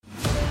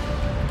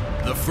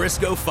The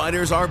Frisco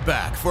Fighters are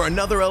back for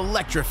another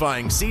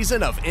electrifying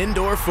season of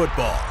indoor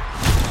football.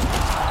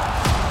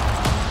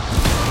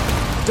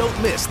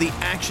 Don't miss the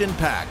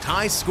action-packed,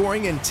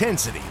 high-scoring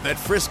intensity that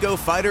Frisco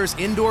Fighters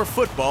indoor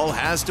football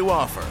has to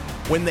offer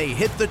when they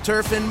hit the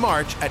turf in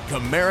March at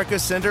Comerica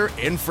Center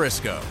in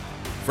Frisco.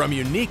 From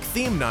unique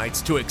theme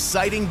nights to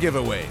exciting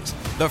giveaways,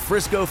 the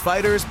Frisco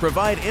Fighters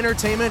provide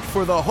entertainment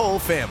for the whole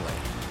family.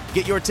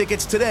 Get your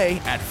tickets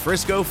today at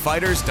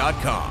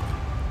friscofighters.com.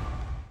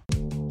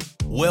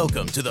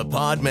 Welcome to the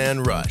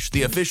Podman Rush,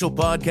 the official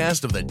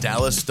podcast of the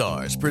Dallas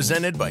Stars,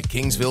 presented by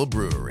Kingsville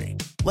Brewery.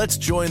 Let's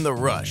join the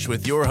rush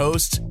with your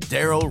hosts,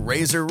 Daryl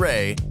Razor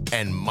Ray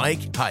and Mike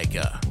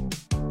Heika.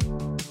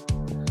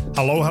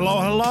 Hello,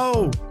 hello,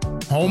 hello.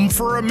 Home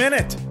for a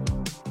minute.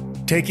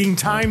 Taking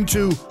time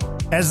to,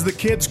 as the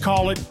kids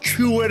call it,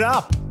 chew it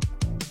up.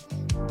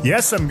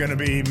 Yes, I'm going to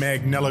be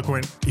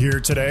magniloquent here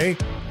today.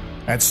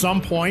 At some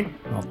point,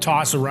 I'll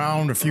toss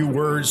around a few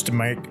words to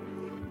make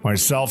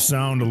myself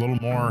sound a little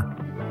more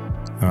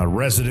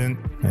resident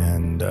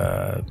and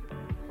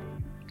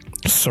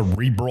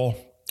cerebral,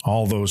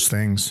 all those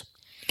things.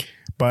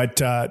 But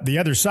the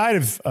other side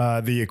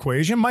of the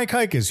equation, Mike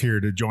Heika is here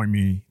to join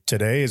me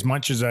today. As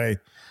much as I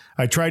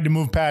tried to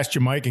move past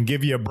you, Mike, and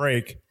give you a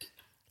break,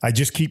 I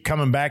just keep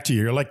coming back to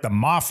you. You're like the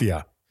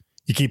mafia.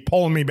 You keep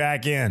pulling me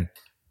back in.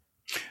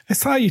 I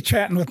saw you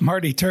chatting with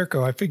Marty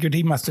Turco. I figured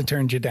he must have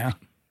turned you down.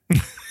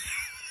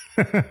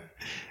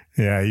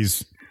 Yeah,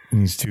 he's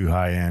too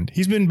high end.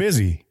 He's been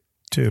busy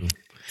too.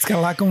 He's got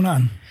a lot going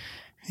on.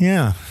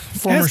 Yeah.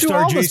 Former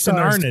star Jason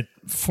Arnott.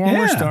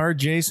 Yeah. Star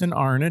Jason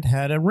Arnott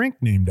had a rink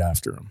named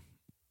after him.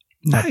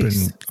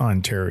 Nice. Up in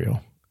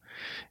Ontario.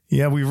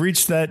 Yeah, we've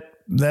reached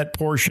that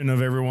portion of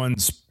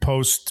everyone's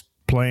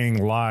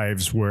post-playing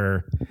lives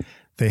where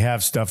they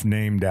have stuff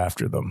named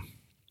after them.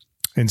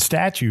 And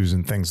statues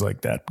and things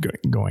like that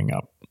going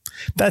up.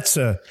 That's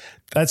a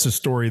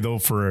story, though,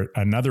 for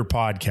another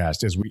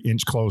podcast as we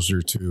inch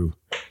closer to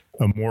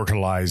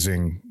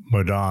immortalizing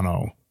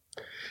Madonna.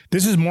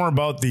 This is more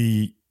about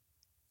the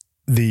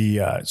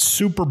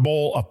Super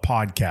Bowl of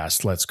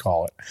podcasts, let's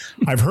call it.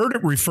 I've heard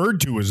it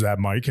referred to as that,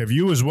 Mike. Have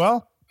you as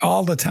well?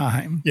 All the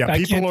time. Yeah,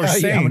 people are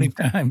saying how many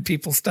times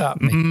people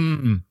stop me.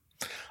 Mm-hmm.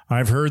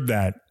 I've heard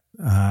that.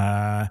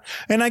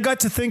 And I got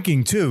to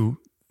thinking, too,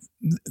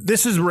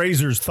 this is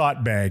Razor's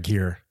thought bag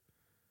here.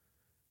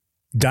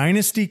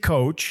 Dynasty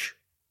coach,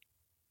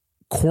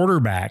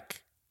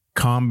 quarterback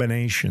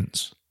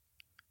combinations.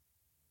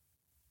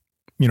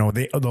 You know,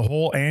 the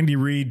whole Andy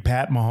Reid,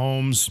 Pat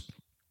Mahomes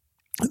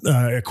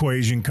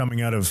equation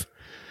coming out of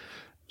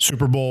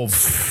Super Bowl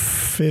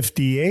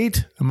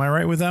 58. Am I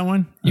right with that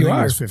one? You I think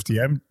are. it was 50.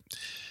 I'm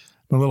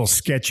a little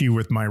sketchy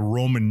with my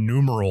Roman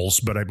numerals,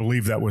 but I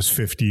believe that was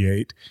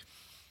 58.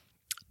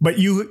 But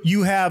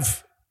you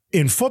have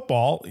in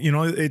football, you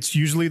know, it's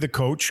usually the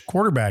coach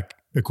quarterback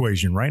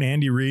equation, right?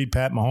 Andy Reid,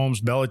 Pat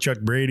Mahomes,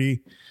 Belichick,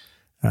 Brady.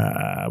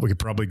 We could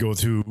probably go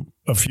through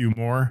a few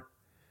more.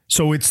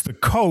 So it's the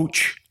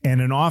coach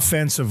and an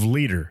offensive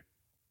leader,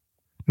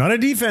 not a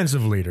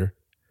defensive leader,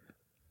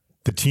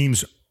 the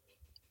team's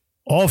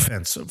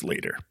offensive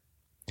leader.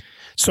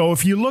 So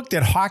if you looked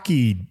at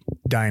hockey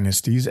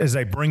dynasties, as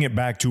I bring it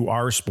back to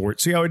our sport,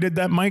 see how I did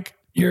that, Mike?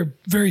 You're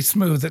very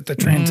smooth at the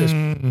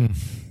transition.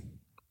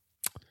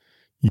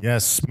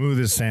 Yes, smooth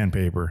as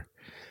sandpaper.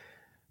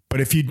 But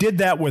if you did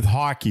that with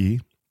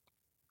hockey,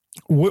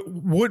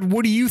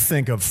 what do you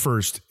think of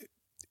first?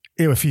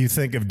 If you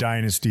think of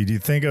dynasty, do you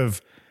think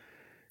of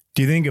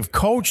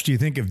coach? Do you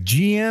think of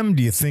GM?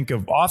 Do you think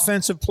of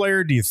offensive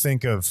player? Do you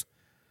think of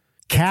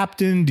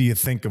captain? Do you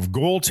think of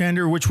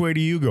goaltender? Which way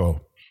do you go?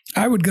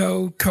 I would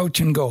go coach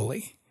and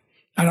goalie.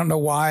 I don't know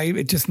why.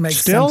 It just makes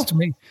Still? sense to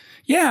me.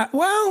 Yeah,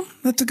 well,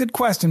 that's a good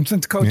question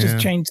since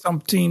coaches change some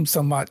teams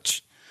so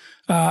much.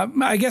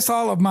 I guess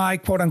all of my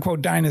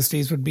quote-unquote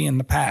dynasties would be in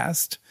the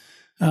past.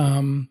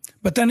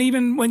 But then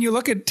even when you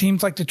look at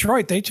teams like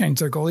Detroit, they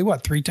changed their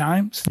goalie, 3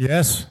 times?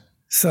 Yes.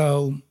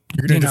 So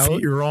You're going to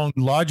defeat your own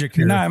logic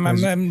here. No,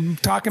 I'm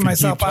talking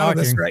myself out of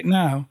this right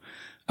now.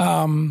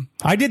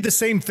 I did the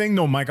same thing,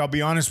 though, Mike. I'll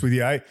be honest with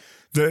you.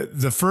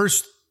 The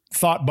first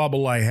thought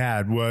bubble I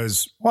had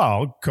was,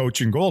 well,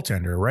 coach and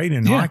goaltender, right,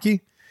 in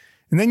hockey?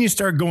 And then you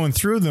start going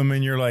through them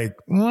and you're like,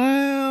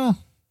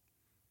 well,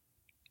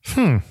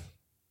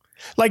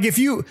 Like if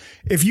you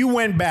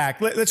went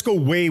back, let's go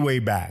way, way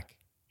back.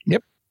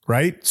 Yep.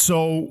 Right?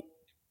 So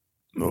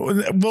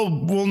we'll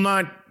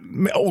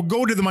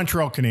go to the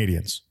Montreal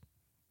Canadiens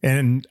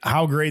and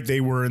how great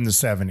they were in the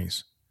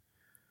 70s.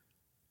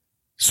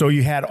 So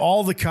you had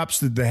all the cups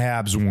that the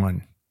Habs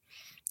won.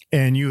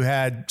 And you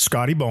had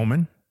Scotty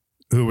Bowman,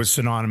 who was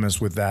synonymous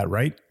with that,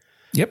 right?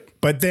 Yep.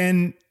 But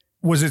then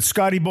was it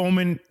Scotty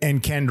Bowman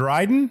and Ken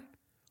Dryden?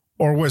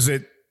 Or was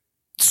it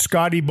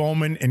Scotty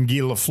Bowman and Guy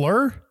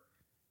Lafleur?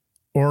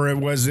 Or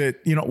was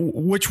it,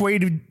 which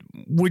way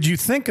would you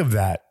think of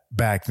that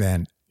back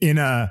then in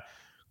a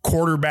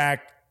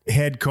quarterback,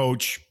 head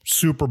coach,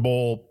 Super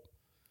Bowl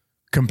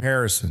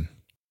comparison?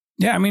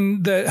 Yeah, I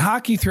mean, the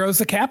hockey throws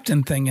the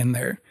captain thing in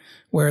there.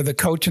 where the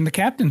coach and the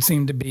captain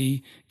seem to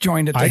be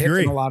joined at the hip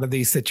in a lot of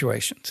these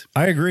situations.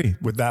 I agree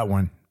with that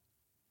one.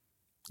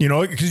 You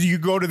know, because you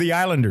go to the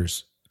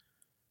Islanders.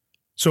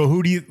 So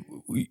who do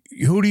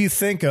you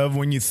think of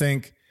when you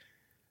think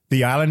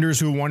the Islanders,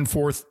 who won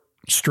 4th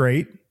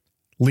straight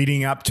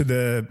leading up to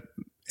the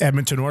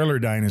Edmonton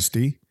Oilers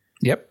dynasty?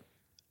 Yep.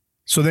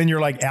 So then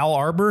you're like Al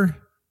Arbor,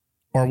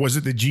 or was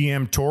it the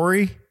GM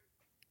Torrey,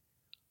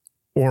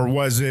 or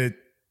was it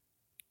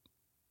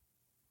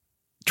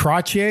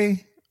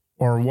Trottier,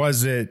 or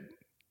was it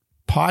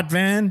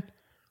Potvin,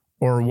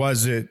 or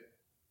was it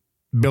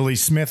Billy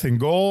Smith in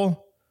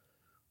goal,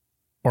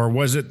 or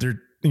was it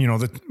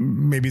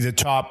maybe the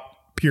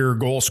top pure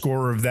goal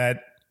scorer of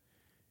that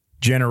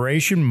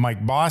generation,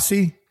 Mike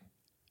Bossy?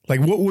 Like,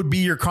 what would be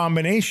your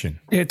combination?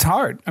 It's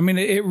hard. I mean,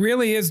 it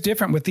really is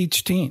different with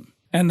each team.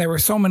 And there were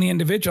so many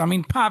individuals. I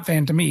mean,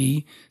 Potvin to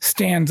me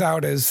stands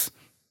out as,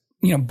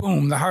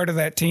 boom, the heart of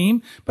that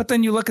team. But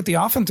then you look at the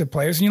offensive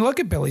players and you look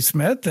at Billy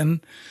Smith and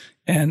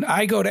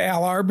I go to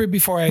Al Arbor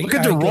before I look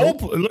at the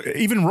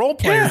role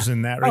players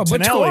in that. Right?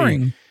 Butch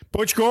Goring.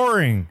 Butch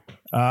Goring,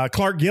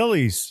 Clark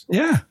Gillies.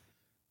 Yeah.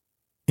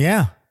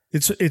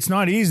 It's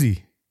not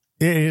easy.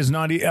 It is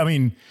not. I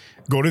mean,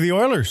 go to the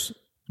Oilers.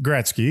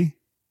 Gretzky.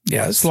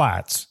 Yes.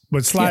 Slats.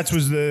 But Slats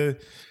was the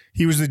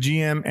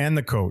GM and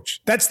the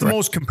coach. That's the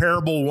most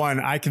comparable one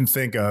I can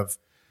think of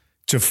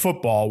to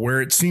football, where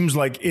it seems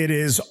like it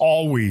is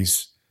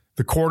always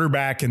the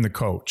quarterback and the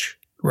coach.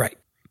 Right.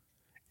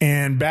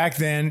 And back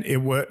then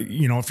it was,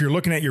 if you're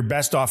looking at your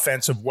best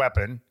offensive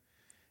weapon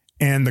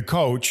and the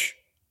coach,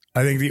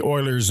 I think the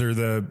Oilers are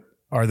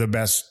the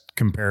best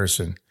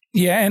comparison.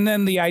 Yeah. And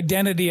then the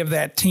identity of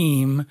that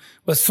team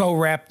was so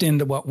wrapped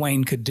into what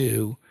Wayne could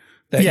do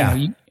that,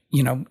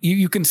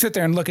 you can sit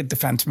there and look at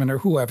defensemen or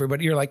whoever,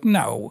 but you're like,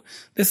 no,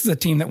 this is a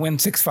team that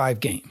wins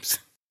 6-5 games.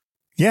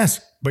 Yes,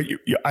 but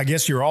I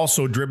guess you're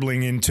also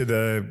dribbling into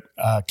the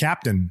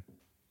captain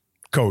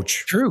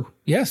coach. True.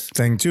 Yes.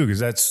 Thing too, because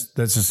that's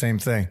the same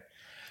thing.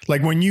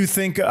 Like when you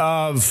think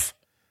of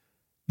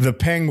the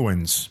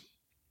Penguins,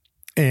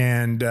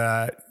 and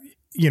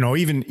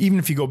even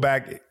if you go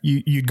back,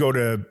 you'd go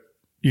to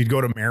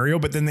Mario,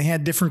 but then they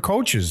had different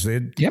coaches.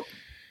 Yep.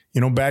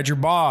 Badger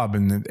Bob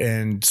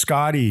and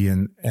Scotty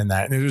and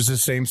that. And it was the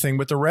same thing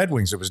with the Red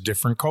Wings. It was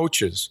different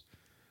coaches.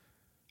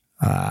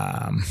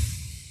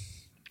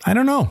 I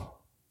don't know.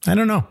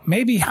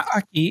 Maybe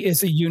hockey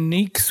is a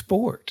unique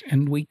sport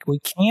and we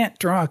can't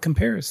draw a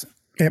comparison.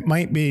 It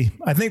might be.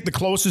 I think the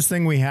closest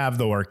thing we have,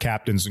 though, are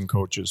captains and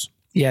coaches.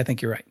 Yeah, I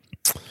think you're right.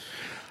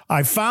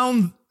 I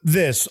found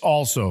this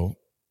also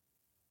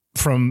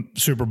from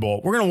Super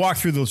Bowl. We're going to walk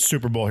through the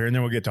Super Bowl here, and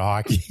then we'll get to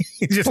hockey.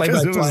 Just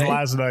because it was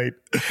last night.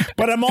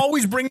 But I'm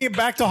always bringing it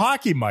back to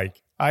hockey,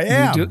 Mike. I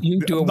am.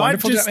 You do a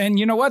wonderful job. And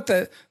you know what?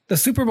 The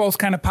Super Bowl is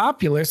kind of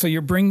popular, so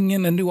you're bringing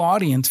in a new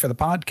audience for the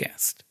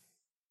podcast.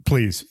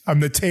 Please.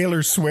 I'm the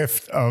Taylor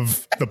Swift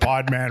of the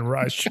Podman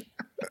Rush.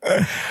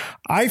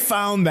 I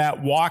found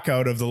that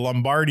walkout of the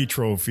Lombardi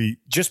Trophy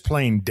just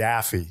plain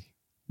daffy.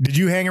 Did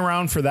you hang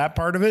around for that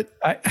part of it?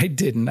 I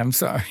didn't. I'm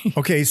sorry.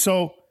 Okay,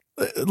 so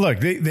look,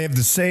 they have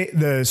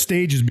the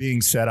stage is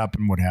being set up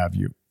and what have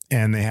you,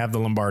 and they have the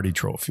Lombardi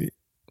Trophy.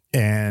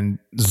 And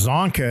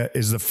Zonka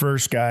is the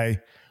first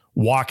guy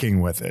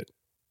walking with it.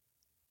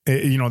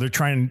 They're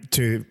trying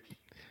to,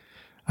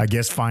 I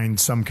guess, find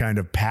some kind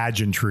of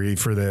pageantry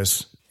for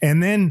this.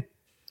 And then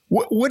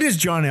what is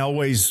John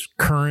Elway's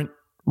current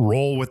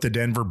role with the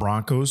Denver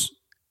Broncos?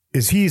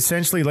 Is he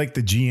essentially like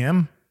the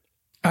GM?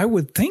 I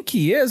would think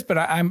he is, but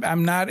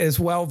I'm not as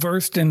well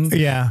versed in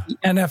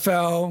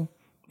NFL.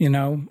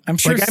 I'm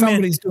sure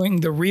somebody's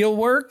doing the real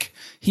work.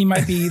 He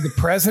might be the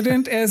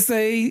president as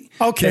they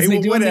do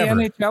in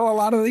the NHL a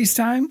lot of these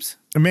times.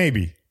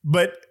 Maybe,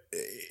 but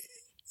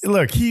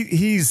look,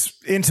 he's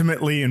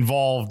intimately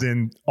involved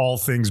in all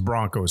things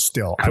Broncos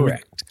still.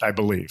 Correct. I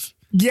believe.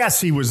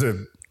 Yes, he was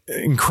an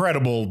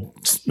incredible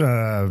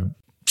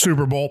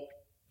Super Bowl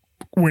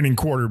winning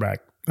quarterback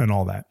and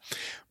all that.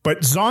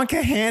 But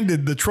Zonka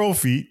handed the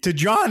trophy to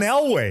John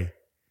Elway.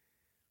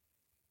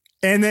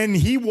 And then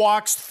he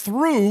walks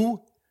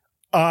through,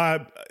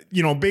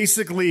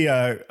 basically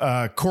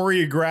a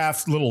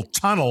choreographed little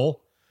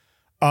tunnel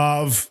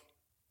of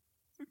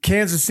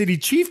Kansas City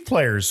Chief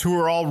players who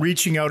are all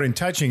reaching out and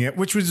touching it,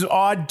 which was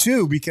odd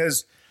too,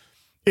 because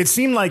it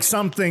seemed like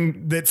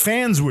something that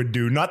fans would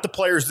do, not the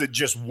players that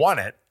just won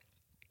it.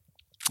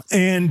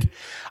 And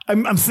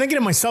I'm thinking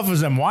to myself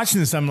as I'm watching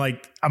this, I'm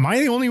like, am I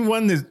the only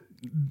one that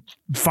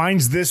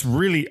finds this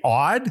really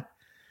odd?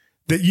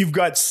 That you've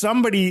got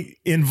somebody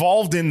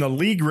involved in the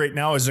league right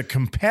now as a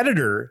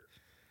competitor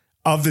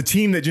of the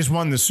team that just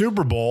won the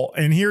Super Bowl,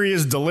 and here he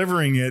is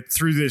delivering it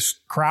through this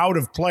crowd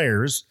of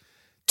players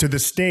to the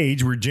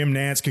stage where Jim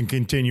Nantz can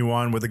continue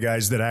on with the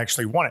guys that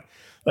actually won it.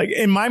 Like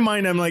in my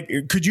mind, I'm like,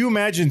 could you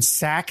imagine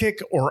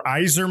Sakic or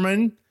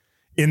Yzerman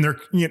in their,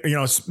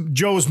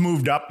 Joe's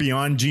moved up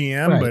beyond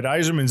GM, right, but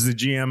Yzerman's the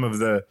GM of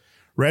the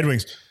Red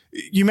Wings.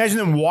 You imagine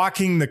them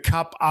walking the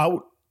cup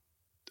out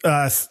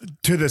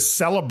to the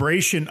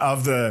celebration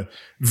of the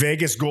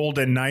Vegas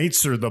Golden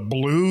Knights or the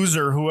Blues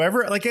or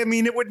whoever. Like, I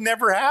mean, it would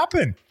never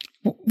happen.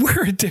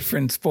 We're a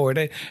different sport.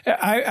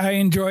 I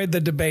enjoyed the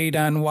debate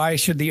on why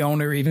should the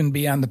owner even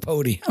be on the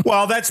podium.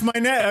 Well, that's my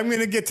net. I'm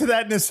going to get to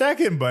that in a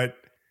second, but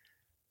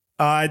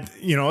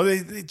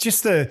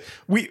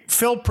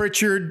Phil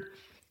Pritchard,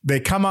 they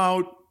come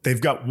out, they've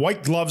got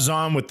white gloves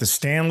on with the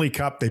Stanley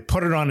Cup. They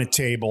put it on a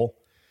table,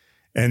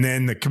 and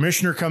then the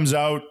commissioner comes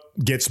out,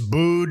 gets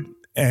booed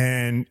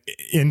and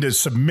into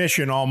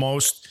submission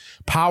almost,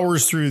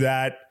 powers through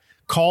that,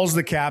 calls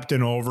the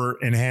captain over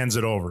and hands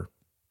it over.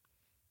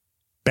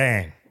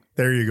 Bang.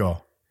 There you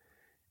go.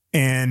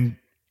 And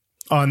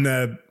on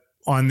the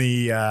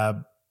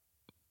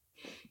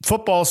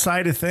football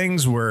side of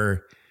things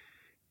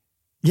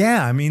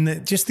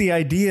just the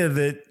idea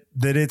that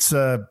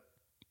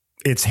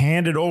it's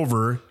handed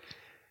over.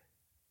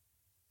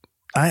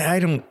 I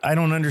don't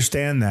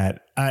understand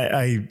that.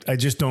 I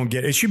just don't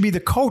get it. It should be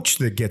the coach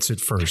that gets it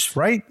first,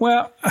 right?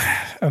 Well,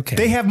 okay.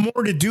 They have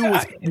more to do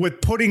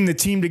with putting the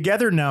team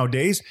together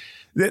nowadays.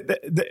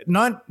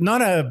 Not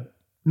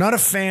a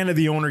fan of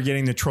the owner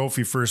getting the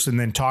trophy first and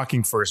then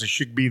talking first. It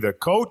should be the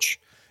coach,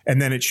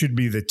 and then it should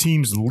be the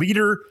team's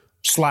leader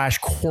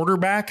 /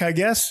 quarterback, I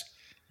guess.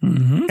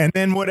 Mm-hmm. And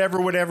then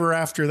whatever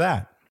after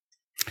that.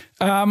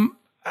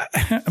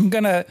 I'm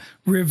going to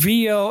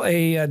reveal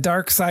a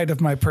dark side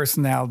of my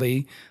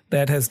personality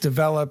that has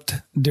developed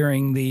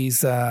during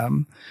these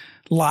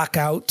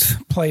lockout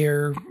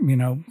player,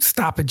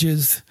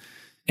 stoppages.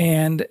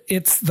 And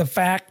it's the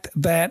fact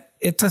that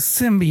it's a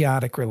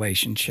symbiotic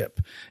relationship.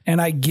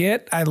 And I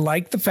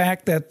like the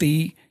fact that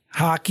the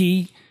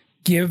hockey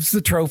gives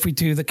the trophy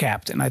to the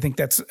captain. I think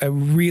that's a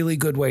really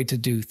good way to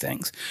do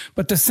things.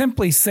 But to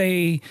simply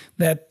say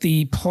that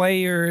the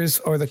players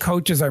or the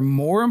coaches are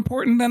more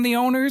important than the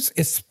owners,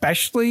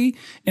 especially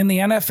in the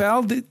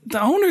NFL,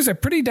 the owners are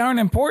pretty darn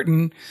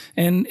important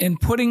in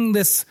putting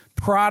this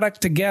product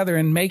together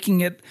and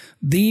making it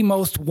the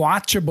most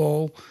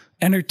watchable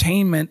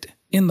entertainment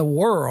in the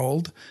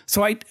world.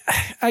 So I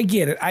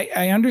get it.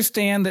 I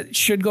understand that it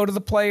should go to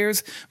the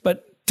players,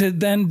 but to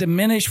then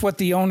diminish what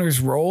the owner's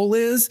role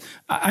is,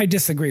 I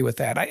disagree with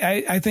that.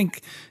 I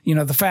think,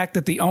 the fact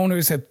that the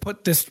owners have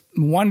put this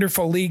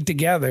wonderful league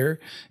together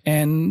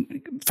and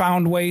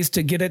found ways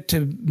to get it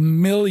to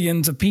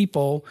millions of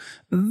people,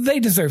 they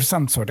deserve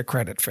some sort of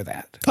credit for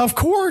that. Of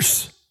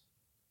course.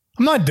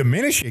 I'm not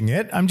diminishing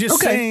it. I'm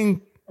just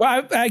saying.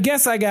 Well, I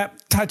guess I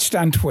got touched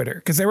on Twitter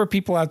because there were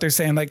people out there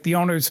saying like the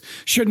owners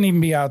shouldn't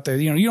even be out there.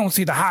 You don't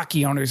see the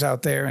hockey owners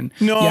out there. And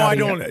no, I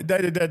don't.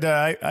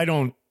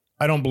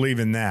 I don't believe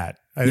in that.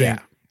 I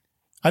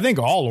think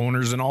all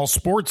owners in all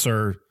sports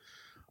are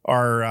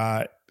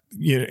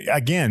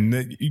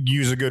again,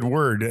 use a good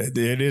word.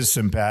 It is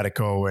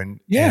simpatico and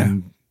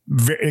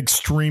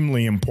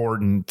extremely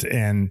important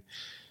and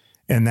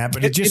that.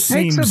 But it just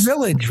seems takes a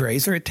village,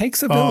 Razor. It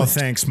takes a village. Oh,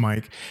 thanks,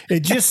 Mike. It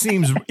just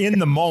seems in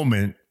the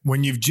moment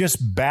when you've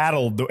just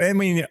battled.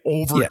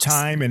 Over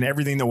time and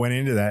everything that went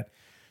into that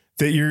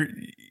you're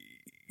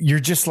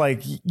just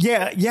like,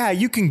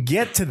 you can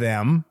get to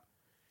them.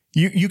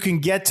 You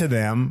can get to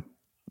them,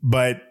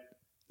 but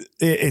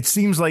it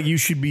seems like you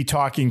should be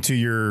talking to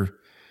your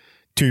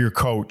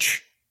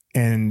coach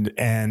and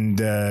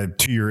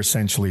to your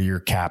essentially your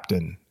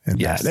captain.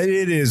 And yes,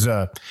 it is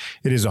a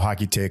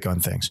hockey take on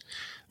things,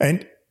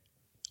 and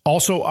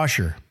also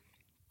Usher.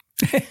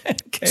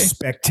 Okay.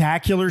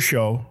 Spectacular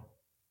show,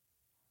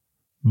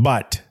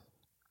 but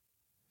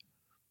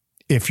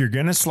if you're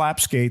going to slap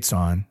skates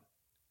on,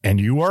 and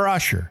you are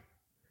Usher.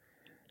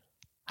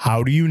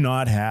 How do you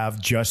not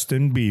have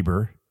Justin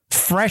Bieber,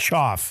 fresh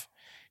off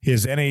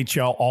his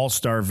NHL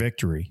All-Star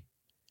victory?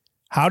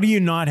 How do you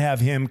not have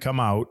him come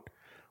out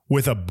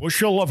with a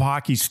bushel of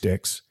hockey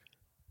sticks,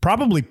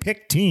 probably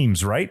pick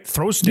teams, right?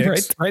 Throw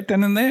sticks. Right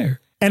then and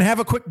there. And have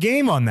a quick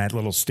game on that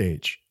little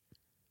stage.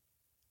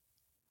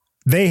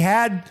 They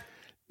had,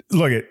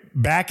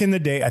 back in the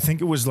day, I think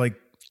it was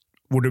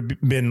would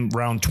have been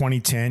around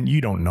 2010.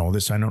 You don't know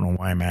this. I don't know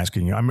why I'm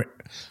asking you. I'm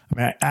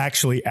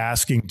actually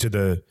asking to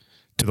the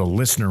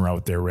listener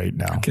out there right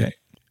now. Okay.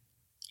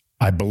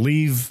 I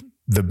believe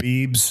the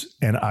Biebs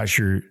and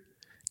Usher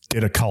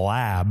did a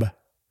collab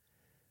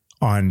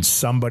on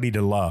Somebody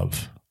to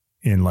Love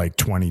in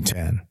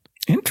 2010.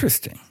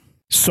 Interesting.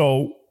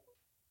 So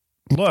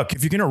look,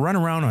 if you're going to run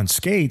around on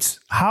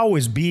skates, how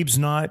is Biebs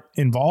not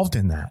involved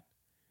in that?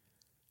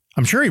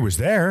 I'm sure he was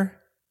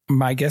there.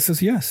 My guess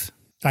is yes.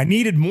 I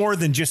needed more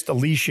than just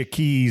Alicia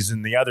Keys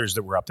and the others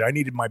that were up there. I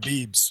needed my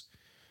Biebs.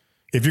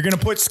 If you're going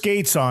to put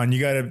skates on, you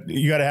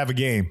gotta have a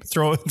game.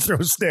 Throw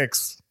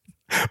sticks.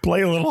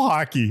 Play a little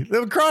hockey.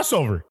 The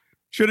crossover.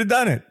 Should have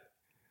done it.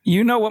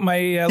 You know what my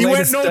he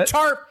went no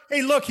tarp.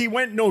 Hey, look, he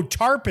went no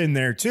tarp in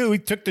there too. He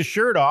took the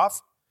shirt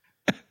off.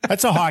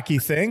 That's a hockey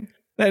thing.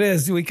 That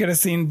is. We could have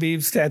seen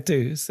Biebs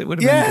tattoos. It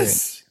would have been good.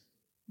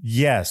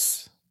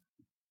 Yes.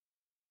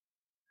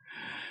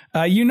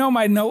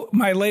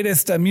 My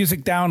latest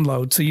music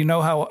download, so you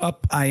know how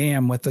up I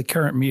am with the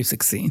current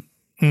music scene.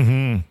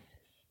 Mm-hmm.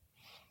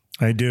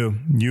 I do.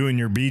 You and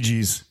your Bee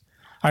Gees.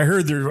 I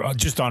heard they're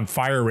just on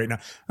fire right now.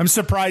 I'm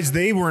surprised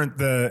they weren't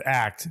the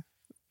act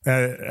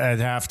at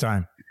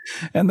halftime.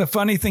 And the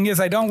funny thing is,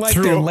 I don't like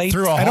their late.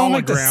 I don't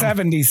like the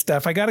 70s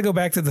stuff. I got to go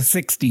back to the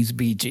 60s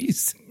Bee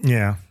Gees.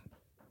 Yeah.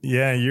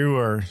 Yeah, you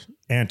are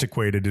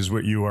antiquated is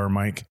what you are,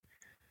 Mike.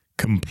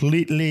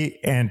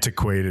 Completely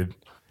antiquated.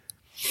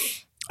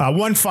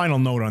 One final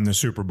note on the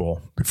Super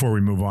Bowl before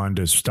we move on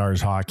to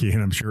Stars hockey,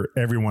 and I'm sure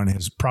everyone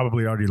has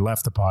probably already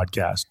left the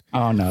podcast.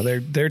 Oh no,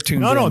 they're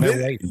tuned in. No,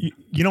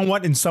 you know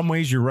what? In some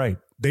ways, you're right.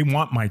 They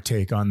want my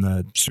take on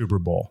the Super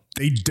Bowl.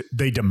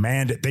 They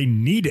demand it. They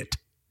need it.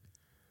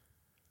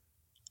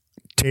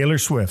 Taylor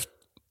Swift,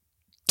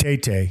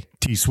 Tay-Tay,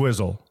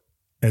 T-Swizzle,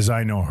 as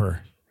I know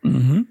her.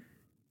 Mm-hmm.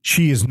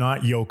 She is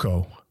not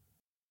Yoko.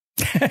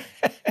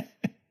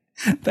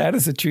 That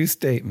is a true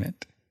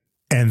statement.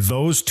 And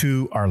those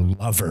two are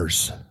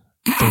lovers.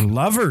 They're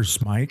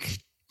lovers, Mike.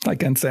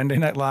 Like on Sunday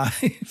Night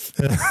Live.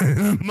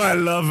 My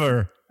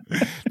lover.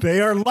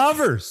 They are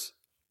lovers.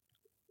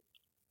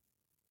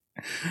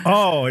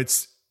 Oh,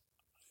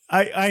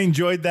 I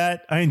enjoyed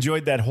that. I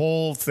enjoyed that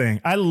whole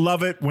thing. I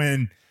love it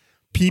when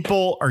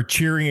people are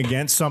cheering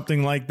against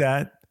something like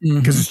that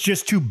because it's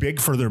just too big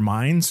for their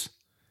minds.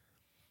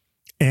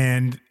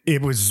 And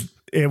it was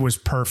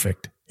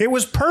perfect. It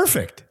was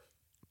perfect.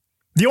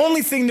 The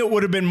only thing that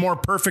would have been more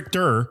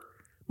perfecter,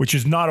 which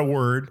is not a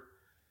word,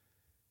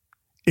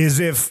 is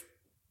if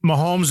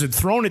Mahomes had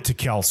thrown it to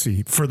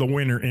Kelsey for the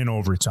winner in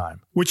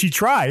overtime, which he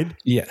tried.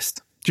 Yes.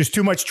 Just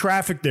too much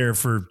traffic there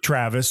for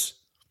Travis.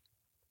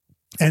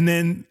 And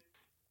then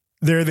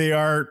there they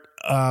are,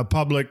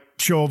 public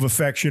show of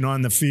affection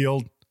on the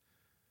field.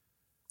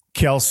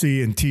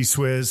 Kelsey and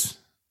T-Swizz.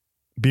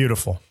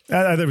 Beautiful.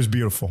 That was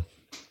beautiful.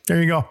 There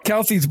you go.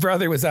 Kelsey's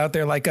brother was out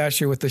there like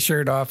Usher with the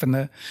shirt off in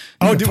the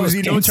was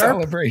he no tarp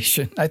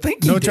celebration? I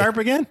think no tarp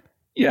again.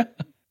 Yeah.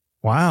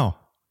 Wow.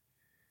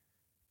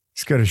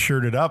 He's got to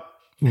shirt it up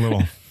a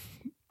little.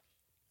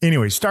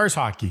 Anyway, Stars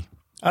hockey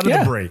out of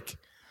the break,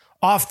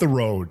 off the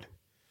road.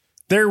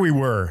 There we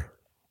were,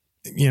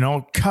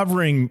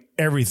 covering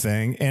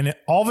everything, and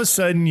all of a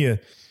sudden you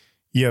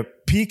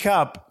peek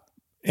up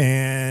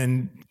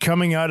and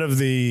coming out of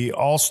the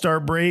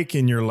All-Star break,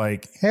 and you're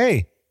like,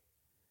 hey.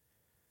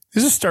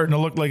 This is starting to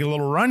look like a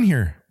little run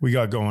here we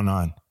got going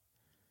on.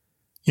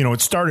 It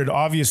started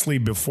obviously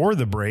before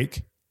the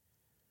break,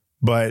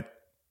 but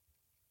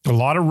a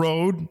lot of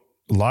road,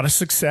 a lot of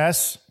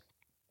success,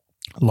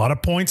 a lot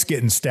of points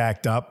getting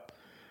stacked up.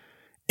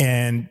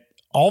 And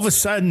all of a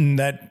sudden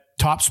that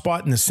top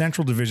spot in the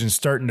Central Division is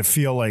starting to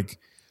feel like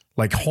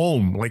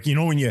home. Like,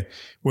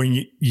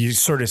 when you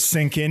sort of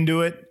sink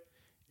into it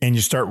and you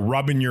start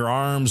rubbing your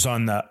arms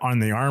on the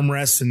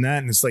armrests and that,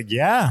 and it's like,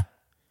 yeah,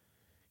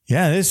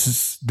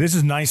 this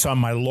is nice on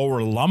my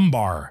lower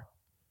lumbar.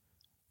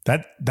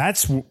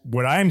 That's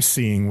what I'm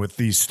seeing with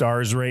these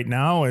Stars right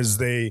now as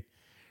they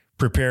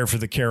prepare for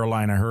the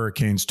Carolina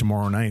Hurricanes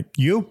tomorrow night.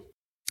 You?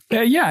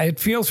 Yeah, it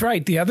feels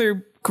right. The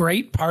other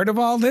great part of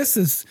all this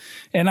is,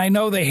 and I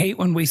know they hate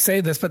when we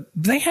say this, but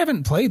they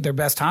haven't played their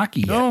best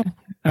hockey yet.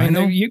 I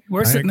mean,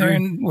 we're sitting there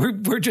and we're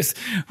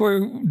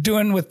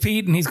doing with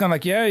Pete, and he's going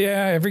like, yeah,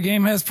 every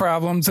game has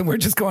problems, and we're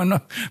just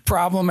going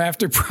problem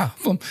after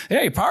problem.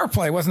 Hey, power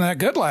play wasn't that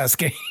good last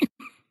game.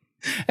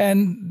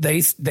 And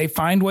they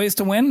find ways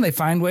to win. They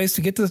find ways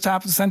to get to the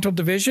top of the Central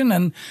Division,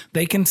 and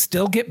they can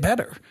still get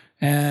better.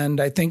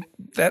 And I think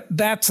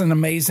that's an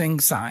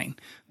amazing sign.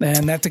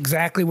 And that's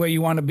exactly where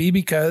you want to be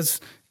because,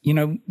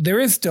 there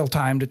is still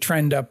time to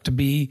trend up to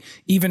be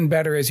even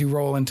better as you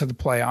roll into the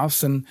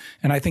playoffs. And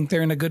I think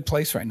they're in a good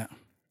place right now.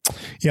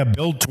 Yeah,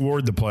 build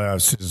toward the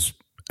playoffs is,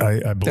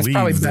 I believe. That's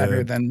probably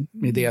better than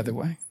the other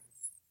way.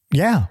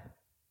 Yeah.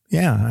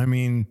 Yeah. I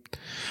mean,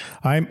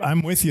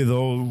 I'm with you,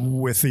 though,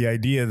 with the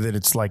idea that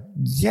it's like,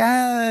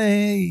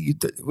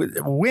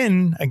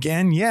 win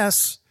again,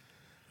 yes.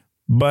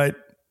 But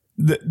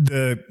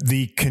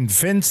the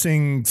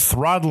convincing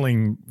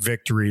throttling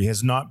victory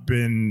has not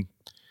been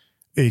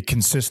a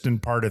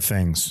consistent part of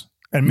things.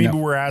 And maybe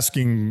we're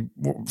asking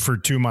for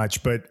too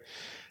much, but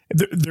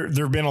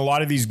there have been a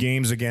lot of these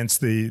games against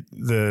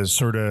the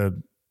sort of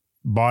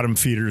bottom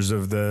feeders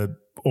of the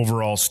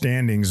overall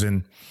standings.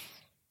 And,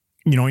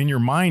 in your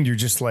mind, you're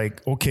just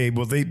like, okay,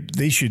 well,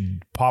 they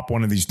should pop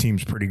one of these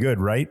teams pretty good,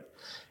 right?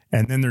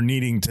 And then they're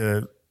needing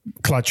to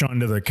clutch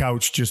onto the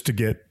couch just to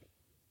get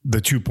the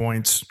 2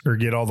 points or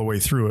get all the way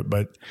through it.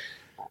 But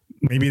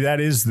maybe that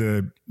is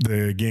the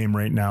game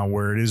right now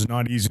where it is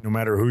not easy no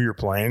matter who you're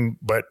playing,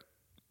 but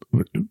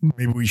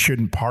maybe we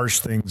shouldn't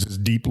parse things as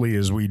deeply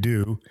as we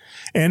do.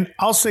 And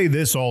I'll say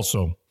this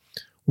also,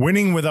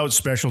 winning without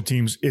special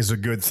teams is a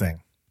good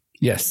thing.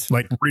 Yes.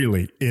 Like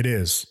really, it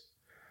is.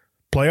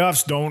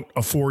 Playoffs don't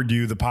afford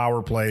you the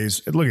power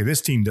plays. Look at this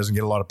team doesn't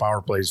get a lot of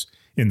power plays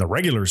in the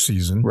regular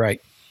season.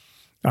 Right.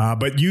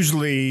 But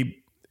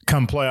usually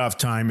come playoff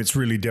time, it's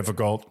really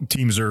difficult.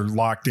 Teams are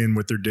locked in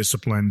with their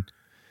discipline.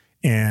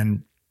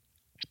 And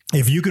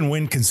if you can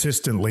win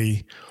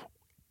consistently,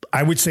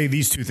 I would say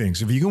these two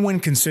things. If you can win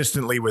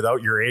consistently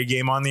without your A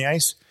game on the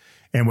ice,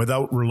 and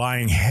without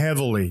relying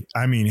heavily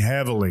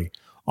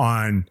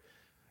on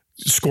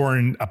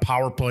scoring a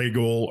power play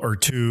goal or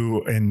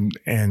two and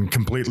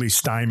completely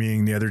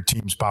stymieing the other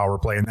team's power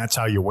play, and that's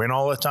how you win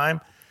all the time.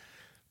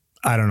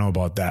 I don't know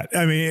about that.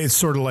 I mean, it's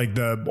sort of like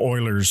the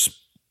Oilers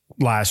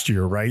last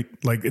year, right?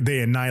 Like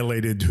they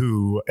annihilated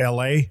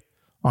LA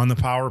on the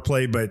power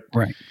play, but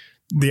right.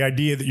 The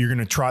idea that you're going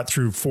to trot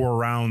through 4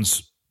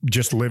 rounds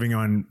just living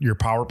on your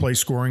power play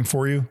scoring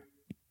for you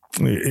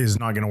is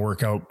not going to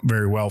work out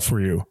very well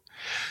for you.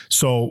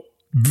 So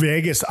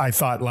Vegas, I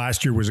thought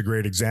last year was a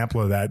great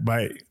example of that.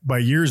 By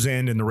year's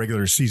end in the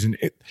regular season,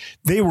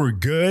 they were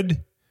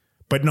good,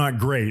 but not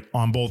great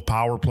on both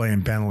power play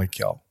and penalty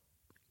kill.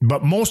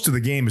 But most of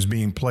the game is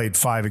being played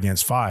 5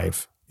 against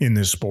 5 in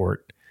this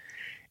sport.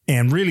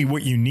 And really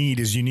what you need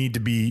to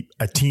be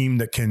a team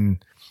that can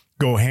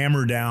go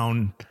hammer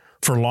down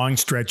for long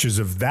stretches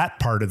of that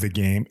part of the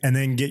game and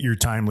then get your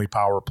timely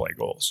power play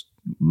goals.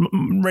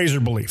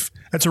 Razor belief.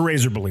 That's a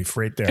razor belief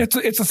right there.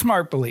 It's a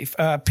smart belief.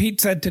 Pete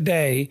said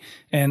today,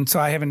 and so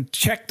I haven't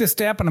checked this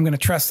step, and I'm going to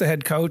trust the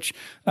head coach,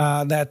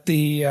 that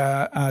the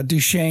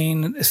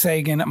Duchesne,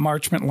 Sagan,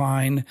 Marchment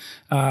line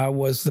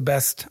was the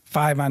best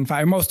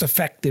 5-on-5, most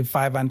effective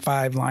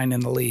 5-on-5 line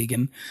in the league,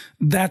 and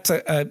that's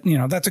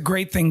that's a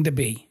great thing to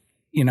be.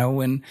 You know,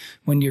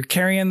 when you're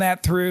carrying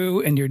that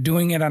through and you're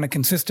doing it on a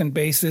consistent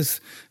basis,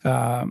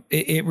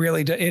 it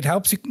really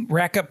helps you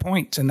rack up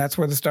points, and that's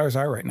where the Stars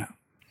are right now.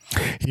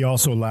 He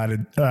also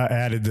added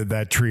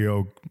that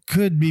trio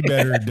could be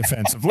better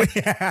defensively.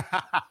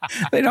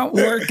 They don't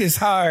work as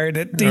hard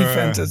at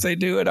defense as they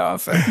do at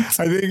offense.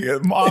 I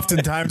think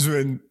oftentimes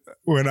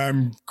when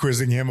I'm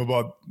quizzing him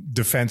about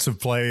defensive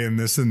play and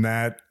this and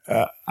that,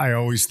 I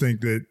always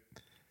think that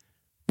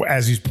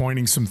as he's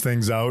pointing some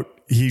things out,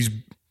 he's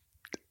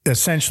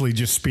essentially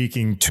just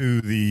speaking to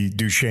the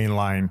Duchesne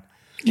line,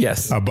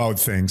 yes, about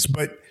things,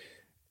 but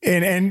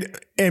and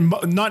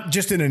not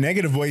just in a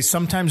negative way,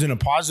 sometimes in a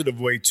positive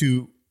way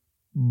too,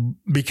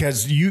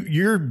 because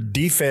your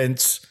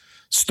defense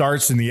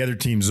starts in the other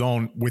team's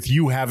zone with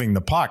you having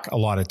the puck a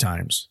lot of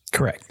times.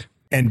 Correct.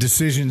 And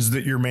decisions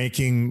that you're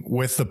making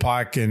with the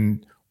puck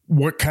and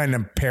what kind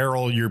of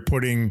peril you're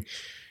putting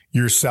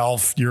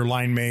yourself, your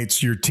line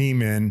mates, your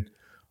team in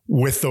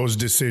with those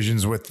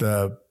decisions with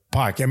the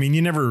puck. I mean,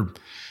 you never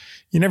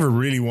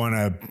really want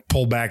to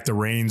pull back the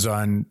reins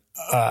on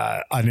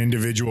an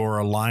individual or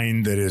a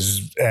line that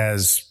is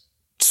as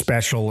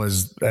special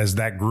as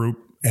that group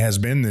has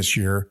been this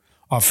year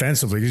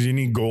offensively, because you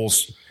need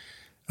goals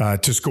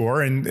to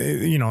score. And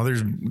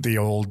there's the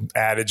old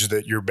adage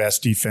that your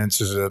best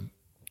defense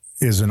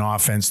is an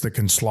offense that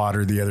can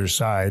slaughter the other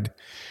side.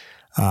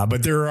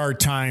 But there are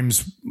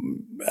times,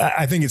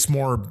 I think it's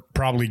more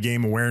probably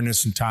game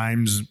awareness and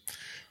times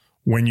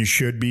when you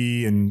should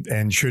be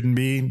and shouldn't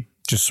be,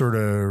 just sort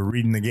of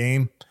reading the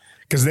game.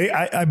 Because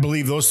I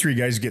believe those 3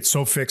 guys get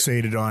so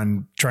fixated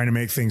on trying to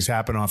make things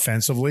happen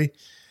offensively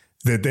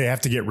that they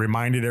have to get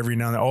reminded every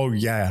now and then, oh,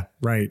 yeah,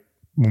 right.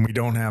 When we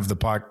don't have the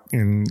puck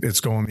and it's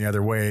going the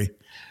other way,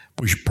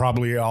 we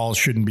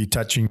shouldn't be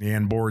touching the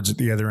end boards at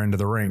the other end of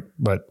the rink.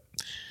 But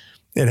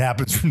it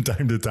happens from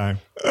time to time.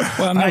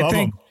 Well,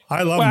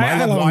 I love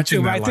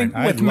watching that line. I think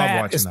with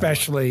Matt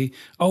especially,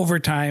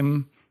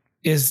 overtime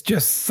is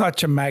just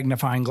such a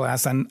magnifying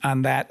glass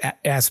on that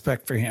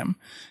aspect for him,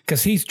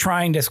 because he's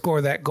trying to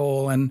score that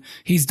goal, and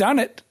he's done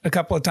it a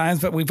couple of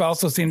times, but we've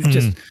also seen him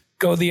just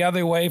go the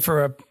other way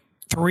for a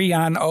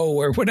 3-on-0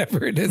 or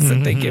whatever it is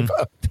that they give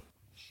up.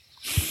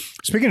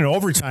 Speaking of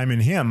overtime in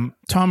him,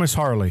 Thomas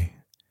Harley,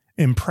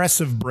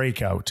 impressive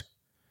breakout.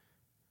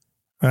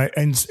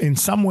 And in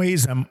some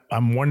ways,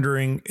 I'm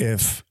wondering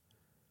if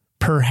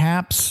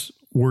perhaps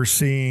we're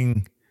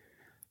seeing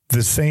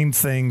the same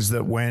things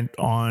that went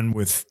on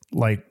with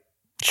like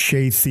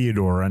Shea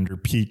Theodore under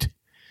Pete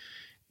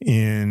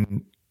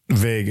in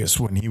Vegas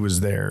when he was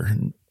there.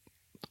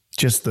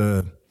 Just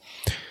the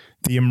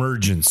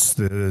emergence,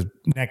 the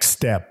next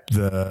step,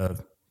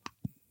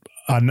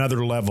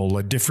 another level,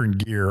 a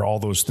different gear, all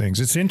those things.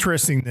 It's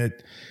interesting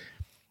that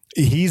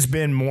he's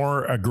been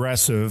more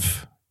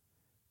aggressive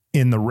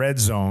in the red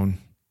zone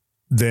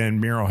than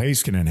Miro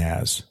Heiskanen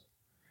has.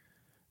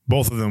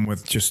 Both of them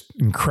with just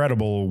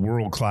incredible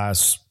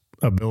world-class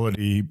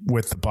ability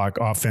with the puck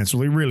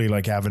offensively, really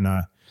like having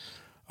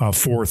a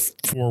fourth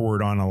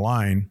forward on a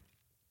line.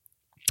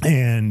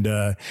 And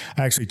I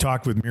actually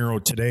talked with Miro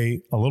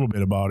today a little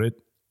bit about it,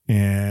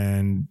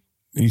 and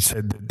he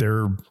said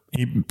that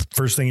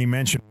first thing he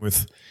mentioned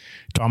with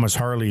Thomas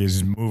Harley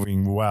is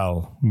moving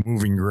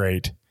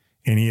great,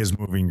 and he is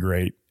moving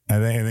great. I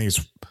think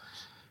it's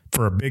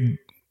for a big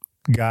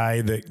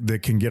guy that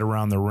can get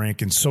around the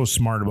rink and so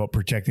smart about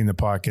protecting the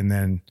puck and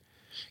then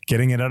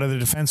getting it out of the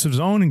defensive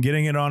zone and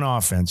getting it on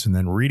offense and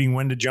then reading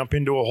when to jump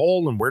into a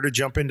hole and where to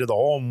jump into the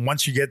hole. And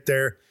once you get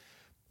there,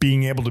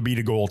 being able to beat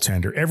a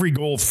goaltender. Every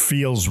goal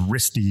feels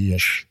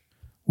wristy-ish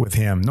with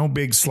him. No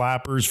big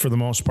slappers for the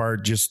most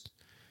part, just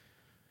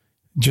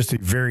a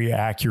very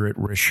accurate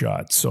wrist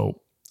shot.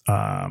 So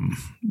I'm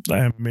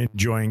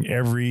enjoying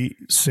every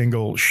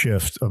single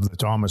shift of the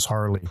Thomas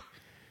Harley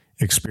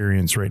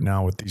experience right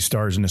now with these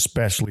stars, and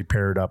especially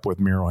paired up with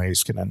Miro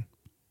Heiskanen.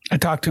 I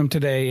talked to him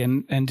today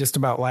and just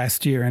about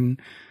last year, and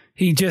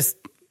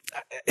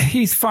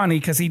he's funny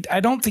because I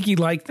don't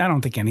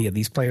think any of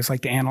these players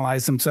like to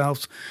analyze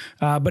themselves.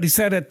 But he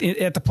said at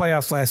the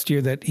playoffs last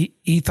year that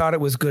he thought it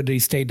was good that he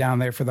stayed down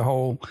there for the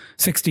whole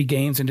 60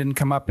 games and didn't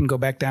come up and go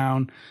back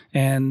down.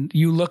 And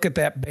you look at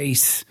that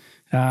base,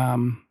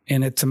 and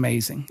it's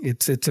amazing.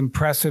 It's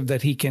impressive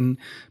that he can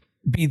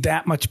be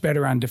that much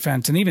better on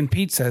defense. And even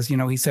Pete says,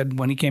 he said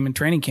when he came in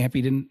training camp,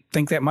 he didn't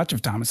think that much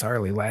of Thomas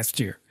Harley last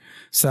year.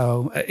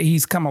 So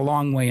he's come a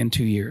long way in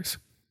 2 years.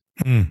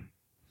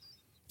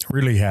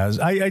 Really has.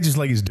 I just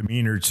like his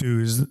demeanor too.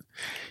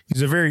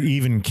 He's a very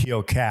even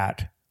keel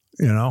cat,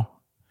 Not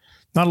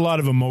a lot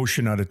of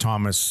emotion out of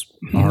Thomas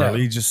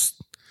Harley. No.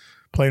 Just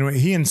playing with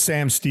he and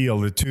Sam Steele,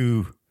 the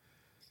two.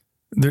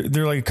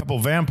 They're like a couple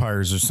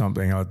vampires or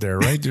something out there,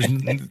 right?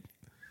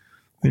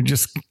 They're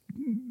just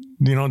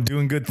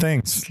doing good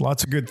things.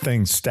 Lots of good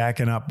things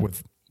stacking up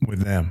with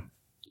them.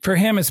 For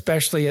him,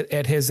 especially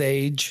at his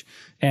age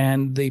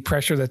and the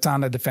pressure that's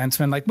on a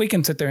defenseman, like we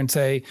can sit there and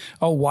say,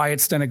 oh,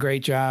 Wyatt's done a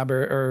great job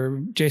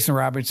or Jason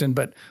Robertson,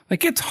 but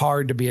like it's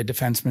hard to be a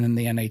defenseman in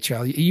the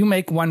NHL. You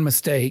make one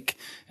mistake,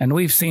 and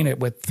we've seen it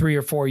with 3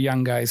 or 4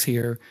 young guys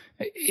here.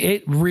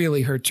 It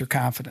really hurts your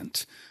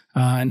confidence.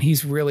 And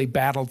he's really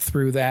battled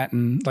through that.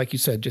 And like you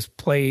said, just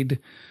played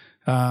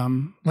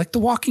like The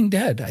Walking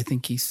Dead. I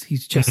think he's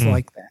just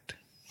like that.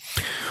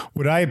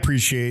 What I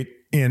appreciate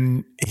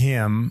in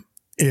him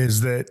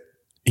is that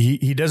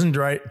he doesn't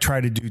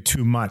try to do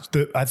too much.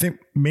 I think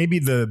maybe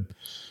the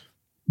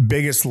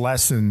biggest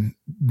lesson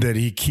that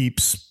he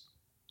keeps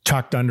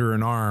tucked under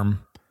an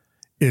arm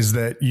is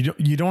that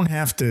you don't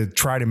have to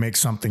try to make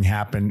something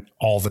happen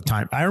all the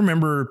time. I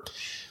remember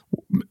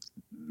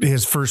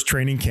his first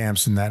training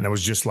camps and that, and it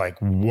was just like,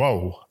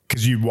 whoa,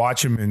 because you'd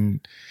watch him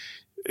and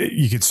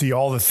you could see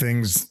all the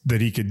things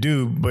that he could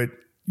do, but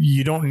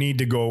you don't need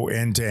to go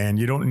end to end.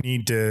 You don't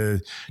need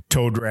to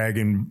toe drag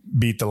and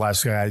beat the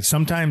last guy.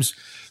 Sometimes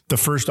the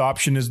first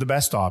option is the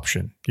best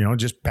option.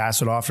 Just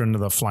pass it off into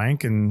the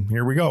flank and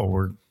here we go.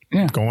 We're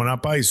going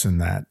up ice in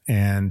that.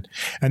 And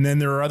then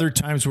there are other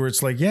times where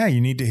it's like,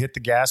 you need to hit the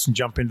gas and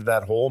jump into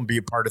that hole and be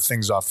a part of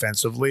things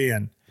offensively.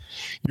 And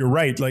you're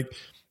right. Like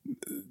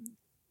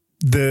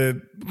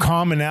the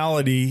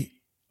commonality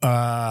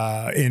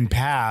in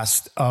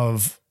past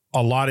of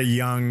a lot of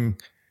young,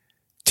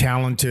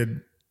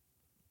 talented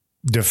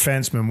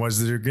defensemen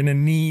was they're going to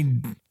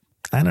need,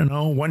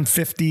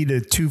 150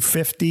 to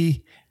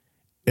 250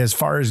 as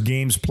far as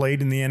games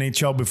played in the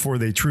NHL before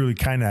they truly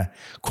kind of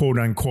quote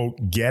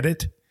unquote get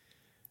it.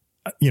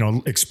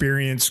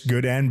 Experience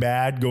good and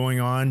bad going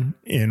on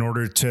in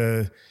order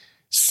to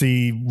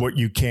see what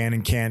you can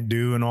and can't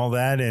do and all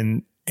that.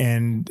 And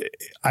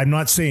I'm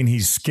not saying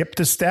he's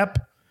skipped a step,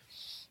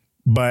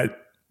 but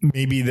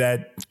maybe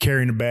that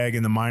carrying a bag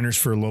in the minors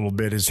for a little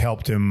bit has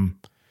helped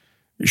him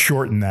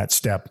shorten that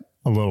step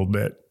a little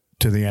bit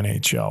to the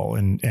NHL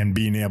and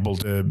being able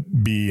to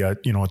be a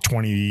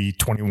 20,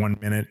 21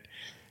 minute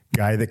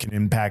guy that can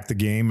impact the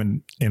game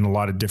and in a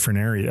lot of different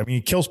areas. I mean,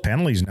 he kills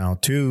penalties now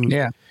too.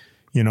 Yeah.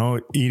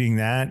 Eating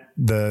that.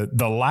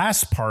 The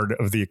last part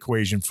of the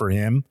equation for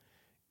him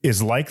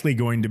is likely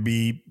going to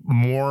be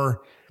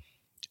more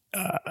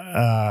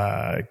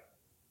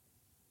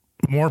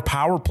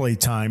power play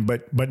time,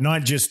 but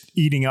not just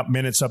eating up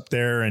minutes up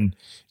there and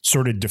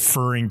sort of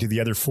deferring to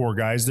the other 4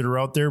 guys that are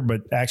out there,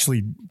 but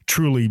actually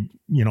truly,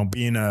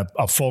 being a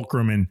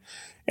fulcrum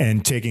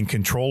and taking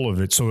control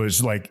of it. So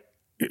it's like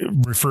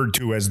referred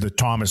to as the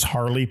Thomas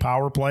Harley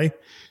power play.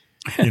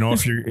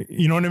 If you're,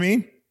 you know what I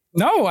mean?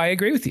 No, I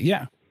agree with you.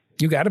 Yeah.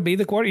 You got to be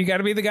the quarter. You got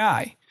to be the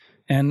guy.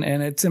 And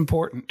it's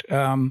important.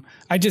 I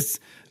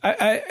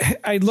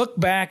look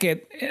back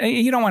at,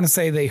 you don't want to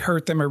say they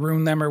hurt them or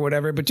ruined them or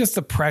whatever, but just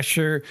the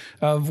pressure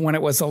of when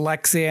it was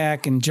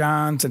Alexiak and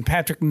Johns and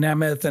Patrick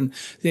Nemeth, and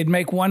they'd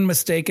make one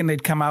mistake and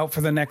they'd come out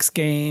for the next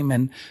game.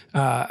 And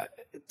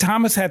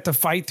Thomas had to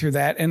fight through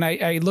that. And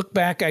I look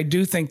back, I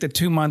do think the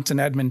 2 months in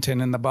Edmonton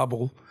in the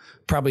bubble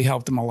probably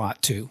helped him a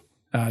lot too,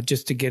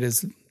 just to get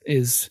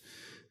his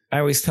I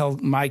always tell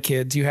my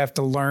kids, you have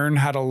to learn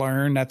how to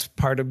learn. That's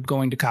part of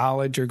going to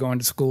college or going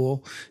to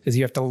school, is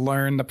you have to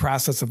learn the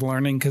process of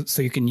learning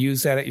so you can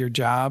use that at your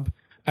job.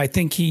 I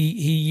think he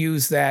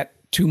used that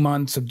 2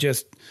 months of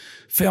just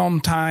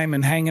film time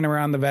and hanging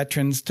around the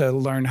veterans to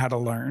learn how to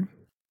learn.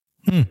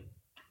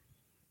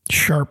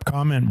 Sharp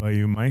comment by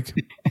you, Mike.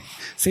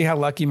 See how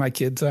lucky my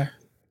kids are?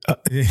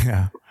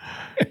 Yeah.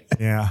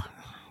 Yeah.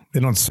 They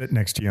don't sit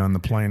next to you on the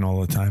plane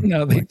all the time.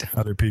 No, they don't.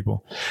 Other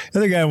people. The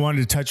other guy I wanted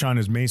to touch on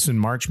is Mason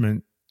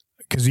Marchment,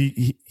 because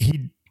he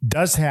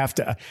does have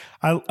to.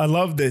 I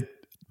love that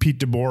Pete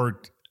DeBoer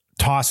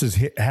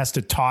has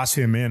to toss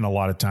him in a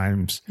lot of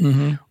times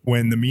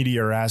when the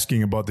media are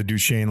asking about the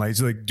Duchesne. Like,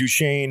 it's like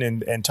Duchesne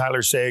and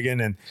Tyler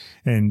Seguin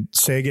and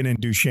Seguin and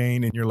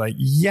Duchesne, and you're like,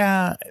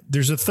 yeah,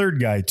 there's a third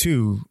guy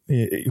too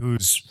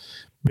who's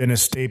been a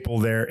staple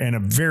there and a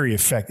very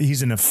effective.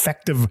 He's an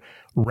effective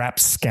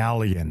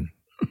rapscallion.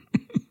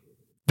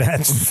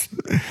 That's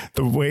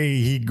the way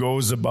he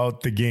goes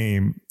about the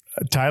game.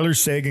 Tyler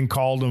Seguin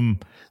called him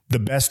the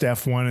best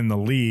F1 in the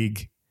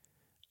league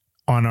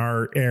on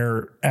our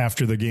air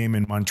after the game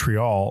in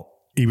Montreal.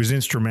 He was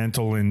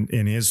instrumental in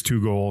his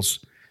 2 goals.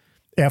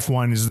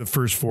 F1 is the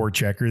first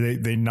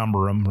forechecker. They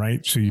number them,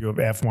 right? So you have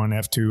F1,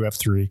 F2,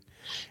 F3.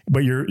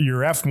 But your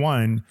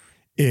F1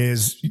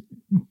 is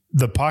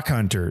the puck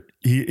hunter.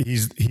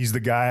 He's the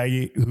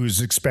guy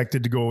who's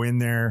expected to go in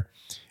there,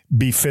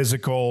 be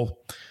physical,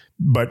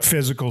 but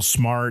physical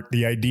smart.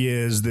 The idea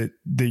is that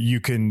you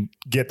can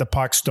get the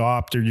puck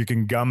stopped or you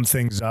can gum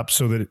things up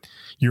so that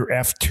your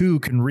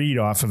F2 can read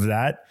off of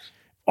that.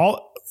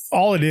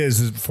 All it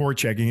is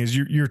forechecking is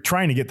you're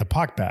trying to get the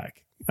puck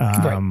back.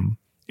 Right.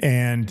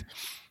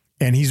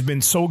 And he's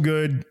been so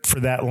good for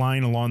that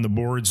line along the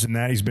boards and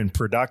that he's been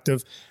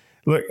productive.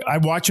 Look, I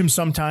watch him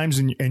sometimes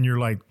and you're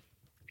like,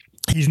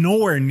 he's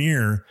nowhere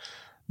near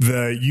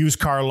the used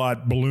car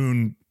lot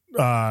balloon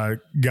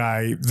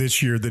guy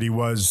this year that he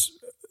was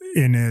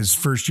in his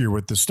first year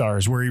with the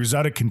Stars, where he was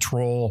out of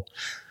control.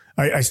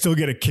 I still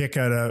get a kick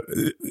out of,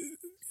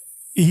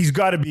 he's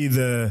got to be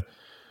the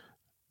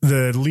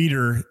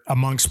leader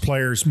amongst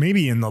players,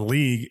 maybe in the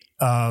league,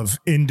 of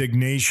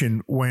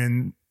indignation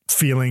when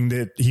feeling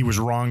that he was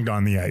wronged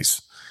on the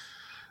ice.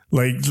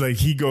 Like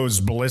he goes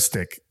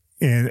ballistic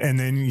and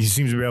then he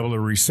seems to be able to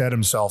reset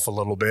himself a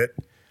little bit.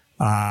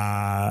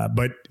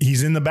 But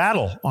he's in the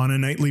battle on a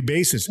nightly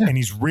basis and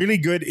he's really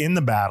good in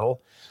the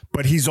battle,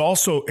 but he's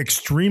also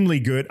extremely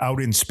good out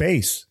in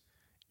space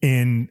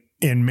in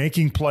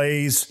making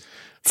plays,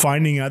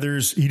 finding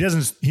others. He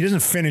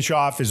doesn't finish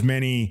off as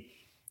many,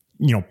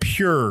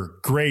 pure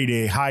grade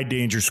A high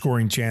danger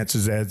scoring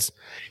chances as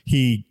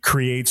he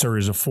creates or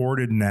is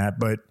afforded in that.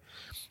 But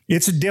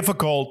it's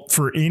difficult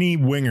for any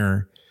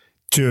winger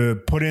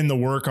to put in the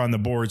work on the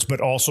boards,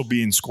 but also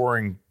be in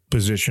scoring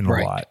position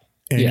a lot.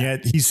 And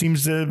yet he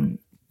seems to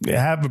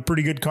have a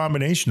pretty good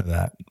combination of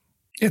that.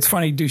 It's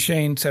funny.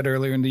 Duchesne said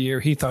earlier in the year,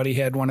 he thought he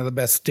had one of the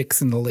best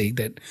sticks in the league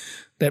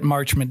that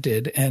Marchment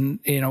did. And,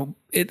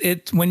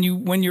 it's when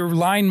your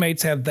line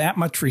mates have that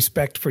much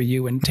respect for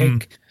you and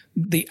take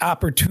the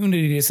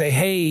opportunity to say,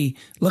 hey,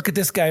 look at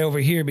this guy over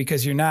here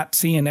because you're not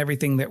seeing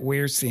everything that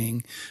we're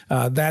seeing.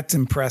 That's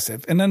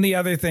impressive. And then the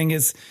other thing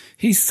is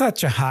he's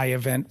such a high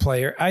event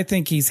player. I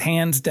think he's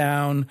hands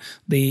down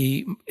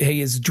he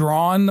has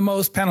drawn the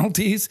most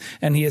penalties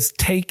and he has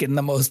taken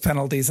the most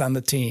penalties on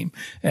the team.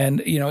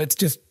 And, it's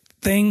just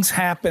things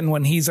happen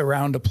when he's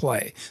around to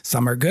play.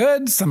 Some are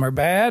good, some are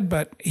bad,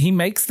 but he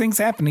makes things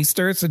happen. He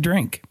stirs the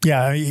drink.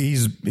 Yeah,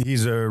 he's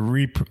a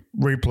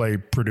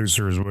replay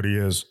producer is what he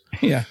is.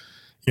 Yeah.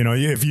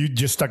 If you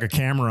just stuck a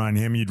camera on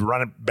him, you'd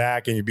run it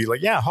back and you'd be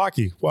like, yeah,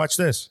 hockey, watch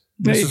this.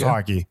 This is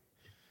hockey.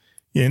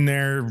 In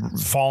there,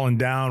 falling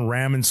down,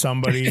 ramming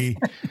somebody,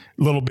 a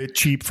little bit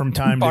cheap from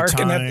time to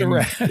time. Barking at the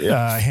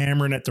refs.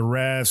 Hammering at the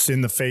refs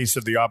in the face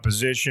of the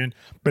opposition.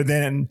 But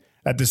then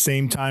at the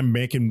same time,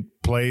 making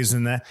plays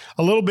and that.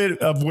 A little bit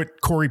of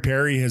what Corey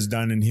Perry has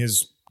done in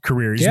his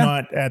career. He's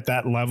not at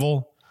that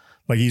level.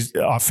 Like he's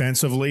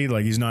offensively,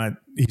 like he's not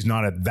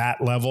at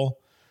that level.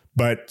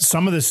 But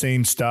some of the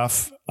same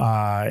stuff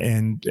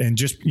and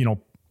just,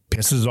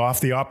 pisses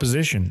off the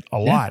opposition a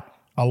lot.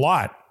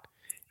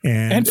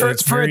 And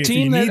for a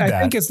team that I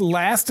think is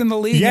last in the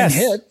league in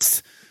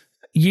hits,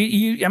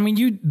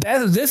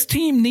 this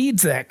team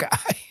needs that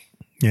guy.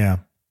 Yeah.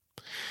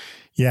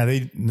 Yeah,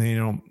 they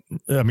don't.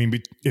 I mean,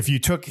 if you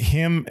took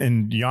him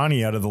and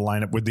Yanni out of the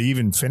lineup, would they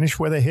even finish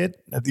with a hit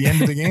at the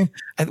end of the game?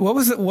 What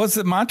was it? Was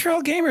it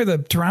Montreal game or the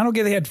Toronto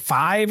game? They had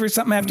 5 or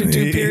something after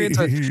 2 periods,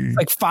 like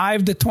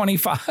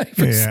 5-25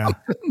 or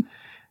something.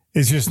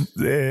 It's just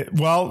they're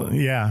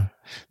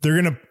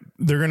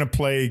gonna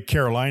play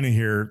Carolina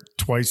here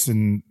twice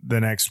in the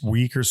next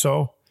week or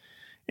so,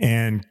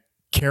 and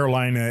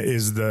Carolina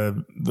is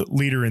the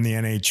leader in the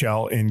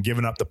NHL in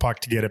giving up the puck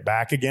to get it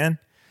back again.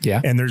 Yeah.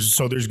 And there's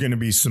going to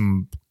be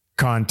some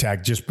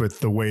contact just with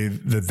the way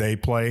that they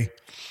play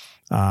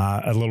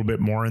a little bit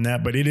more in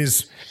that. But it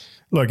is,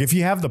 look, if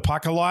you have the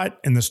puck a lot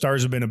and the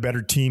Stars have been a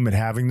better team at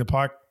having the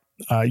puck,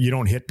 you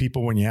don't hit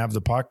people when you have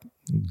the puck.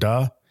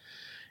 Duh.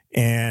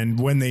 And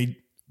when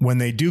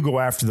they do go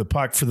after the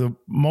puck, for the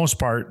most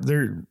part,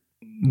 they're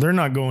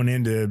not going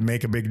in to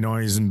make a big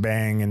noise and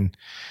bang and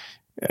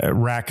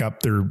rack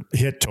up their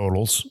hit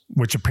totals,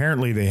 which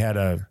apparently they had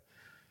to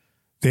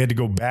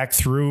go back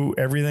through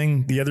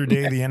everything the other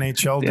day. The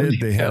NHL did.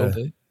 They had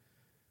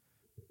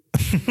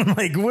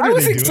like, what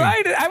are they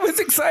doing? I was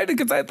excited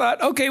because I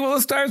thought, okay, well,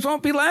 the Stars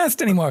won't be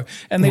last anymore.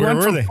 And they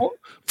went from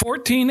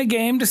 14 a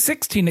game to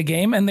 16 a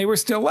game, and they were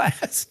still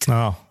last.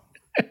 Oh,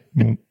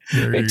 well,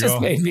 it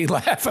just made me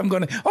laugh. I'm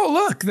going to,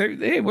 look,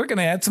 we're going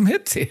to add some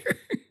hits here.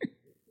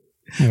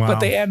 Wow. But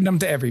they added them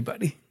to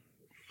everybody.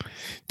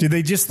 Did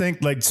they just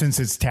think, like, since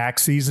it's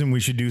tax season,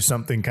 we should do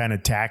something kind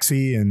of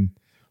taxy and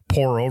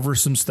pour over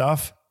some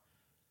stuff?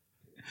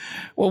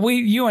 Well,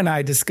 you and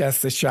I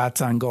discussed the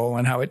shots on goal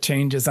and how it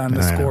changes on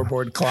the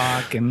scoreboard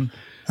clock. And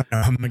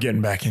I'm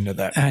getting back into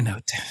that. I know.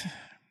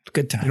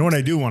 Good time. You know what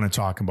I do want to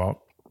talk about?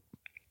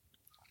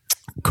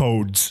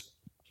 codes.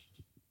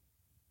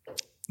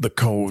 The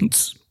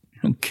codes.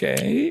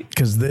 Okay.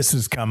 Because this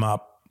has come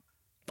up,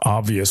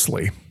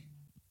 obviously.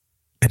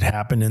 It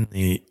happened in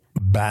the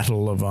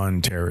Battle of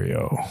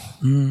Ontario.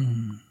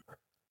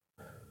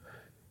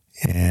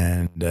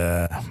 And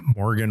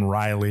Morgan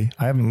Riley,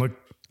 I haven't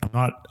looked, I'm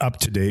not up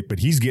to date, but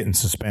he's getting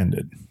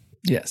suspended.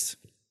 Yes.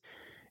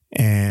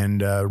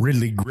 And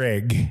Ridley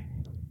Gregg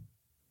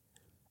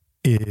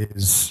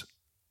is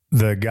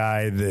the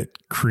guy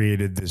that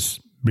created this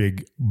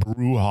big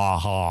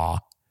brouhaha.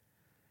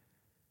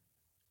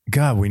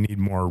 God, we need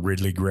more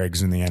Ridley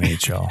Greggs in the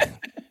NHL.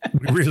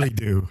 We really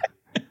do.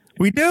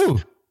 We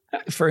do.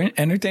 For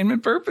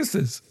entertainment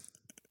purposes.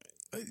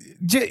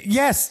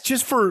 Yes,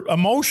 just for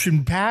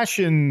emotion,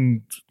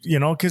 passion,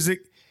 because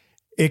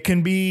it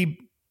can be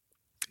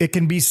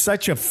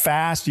such a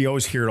fast, you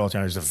always hear it all the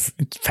time. It's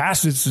the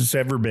fastest it's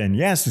ever been.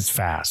 Yes, it's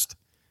fast.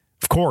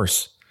 Of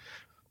course.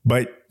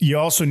 But you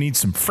also need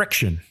some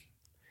friction.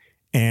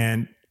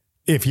 And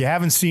if you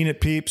haven't seen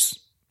it, peeps,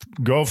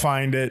 go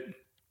find it.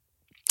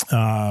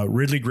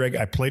 Ridley Gregg,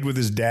 I played with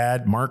his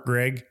dad, Mark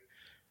Gregg,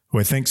 who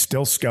I think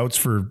still scouts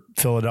for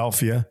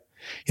Philadelphia.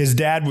 His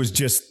dad was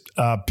just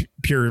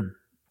pure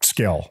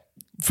skill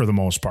for the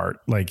most part.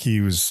 Like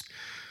he was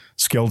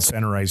skilled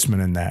center iceman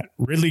in that.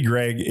 Ridley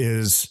Gregg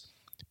is,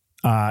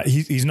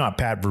 he's not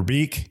Pat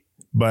Verbeek,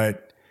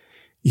 but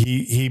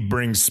he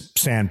brings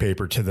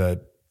sandpaper to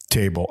the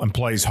table and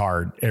plays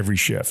hard every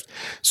shift.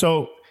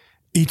 So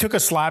he took a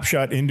slap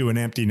shot into an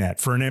empty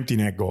net for an empty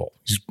net goal.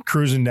 He's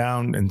cruising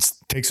down and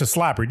takes a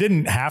slapper. He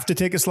didn't have to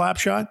take a slap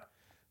shot,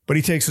 but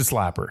he takes a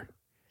slapper.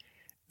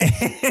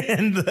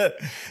 And the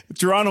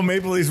Toronto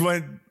Maple Leafs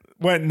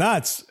went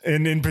nuts.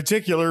 And in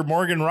particular,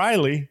 Morgan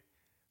Riley,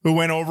 who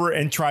went over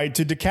and tried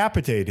to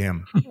decapitate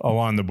him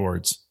along the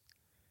boards.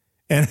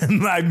 And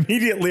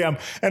immediately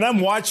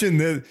I'm watching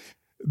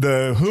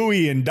the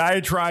hooey and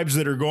diatribes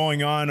that are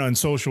going on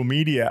social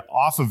media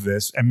off of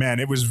this. And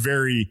man, it was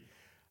very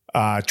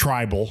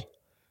tribal.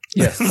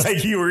 Yes.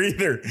 Like you were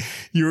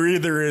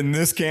either in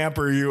this camp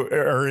or you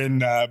are in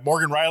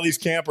Morgan Riley's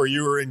camp or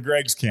you were in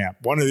Greg's camp,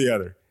 one or the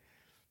other.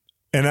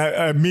 And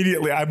I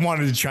immediately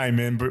wanted to chime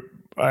in, but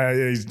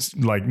I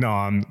like,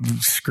 no,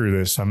 screw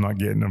this. I'm not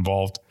getting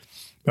involved.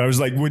 I was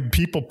like, would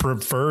people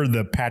prefer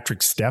the Patrick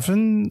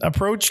Steffen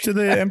approach to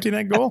the empty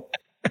net goal?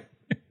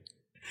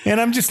 And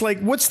I'm just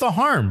like, what's the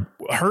harm?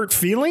 Hurt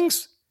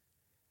feelings?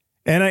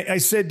 And I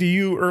said to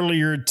you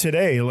earlier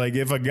today, like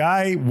if a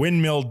guy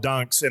windmill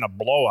dunks in a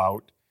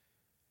blowout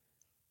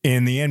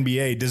in the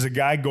NBA, does a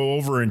guy go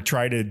over and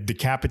try to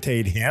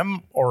decapitate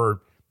him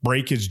or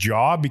break his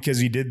jaw because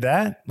he did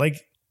that?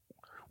 Like,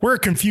 we're a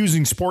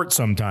confusing sport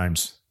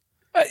sometimes.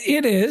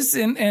 It is.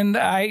 And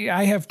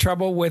I have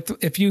trouble with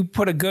if you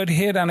put a good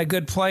hit on a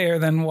good player,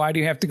 then why do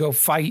you have to go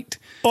fight?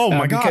 Oh,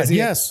 my God.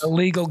 Yes. A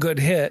legal good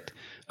hit.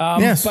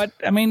 Yes. But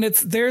I mean,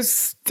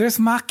 there's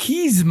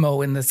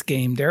machismo in this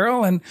game,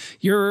 Daryl, and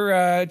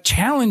you're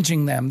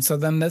challenging them. So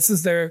then this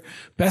is their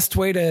best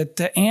way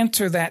to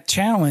answer that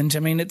challenge. I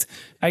mean,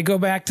 I go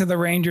back to the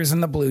Rangers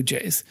and the Blue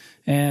Jays,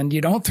 and you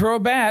don't throw a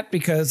bat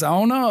because,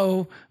 oh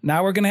no,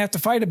 now we're going to have to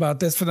fight about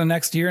this for the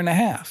next year and a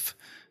half.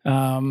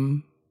 I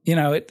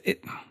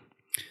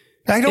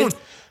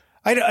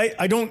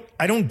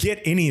don't get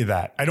any of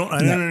that. I don't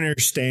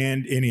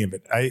understand any of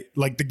it.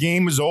 Like the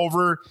game is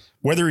over,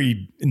 whether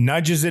he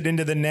nudges it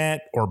into the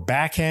net or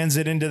backhands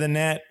it into the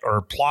net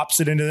or plops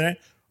it into the net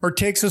or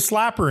takes a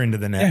slapper into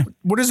the net. Yeah.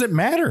 What does it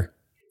matter?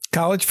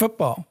 College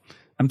football.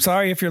 I'm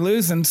sorry if you're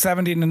losing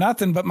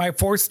 70-0, but my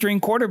fourth string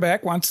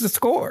quarterback wants to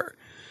score.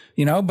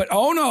 But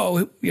oh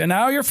no,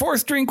 now your fourth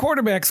string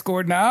quarterback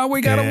scored. Now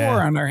we got a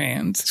war on our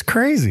hands. It's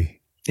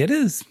crazy. It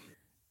is.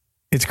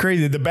 It's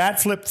crazy. The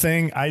bat flip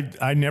thing,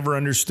 I never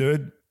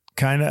understood.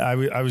 Kind of,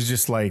 I was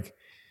just like,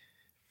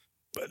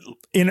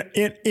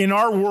 in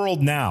our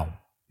world now,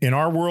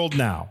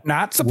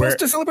 not supposed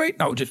to celebrate.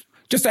 No,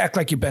 just act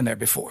like you've been there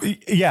before.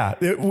 Yeah,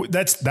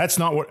 that's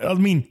not what I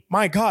mean.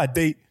 My God,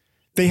 they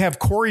have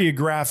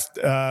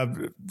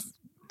choreographed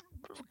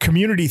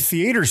community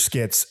theater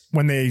skits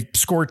when they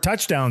score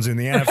touchdowns in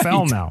the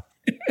NFL now.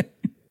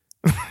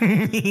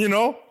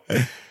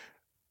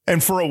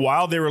 And for a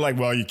while they were like,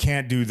 well, you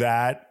can't do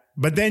that.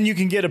 But then you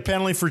can get a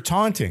penalty for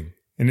taunting.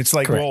 And it's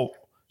like, correct. Well,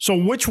 so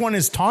which one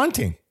is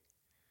taunting?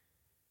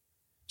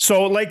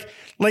 So like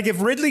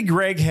if Ridley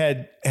Gregg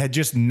had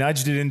just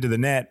nudged it into the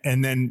net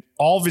and then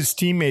all of his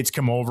teammates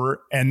come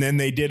over and then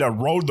they did a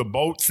rowed the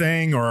boat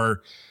thing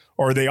or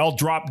they all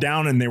dropped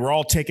down and they were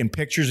all taking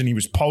pictures and he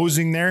was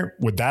posing there,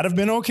 would that have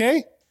been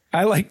okay?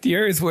 I liked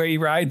yours where he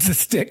rides the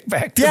stick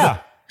back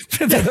to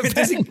the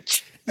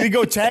bench. They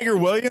go Tiger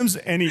Williams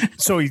and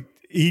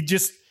he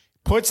just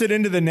puts it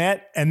into the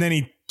net and then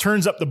he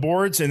turns up the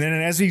boards, and then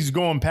as he's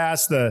going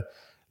past the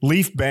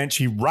Leaf bench,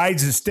 he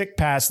rides his stick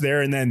past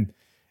there, and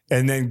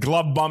then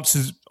glove bumps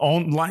his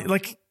own line.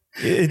 Like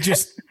it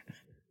just,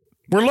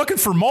 we're looking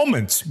for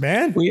moments,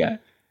 man. Yeah,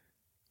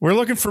 we're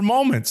looking for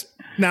moments.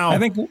 Now, I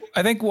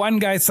think one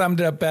guy summed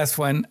it up best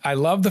when I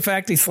love the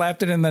fact he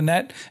slapped it in the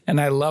net, and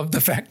I love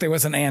the fact there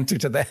was an answer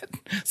to that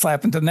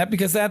slap into the net,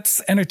 because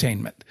that's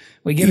entertainment.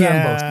 We get it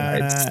on both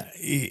sides.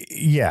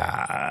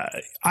 Yeah.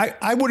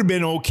 I would have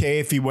been okay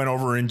if he went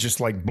over and just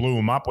like blew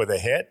him up with a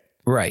hit.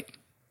 Right.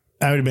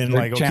 I would have been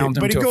like, okay,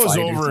 but he goes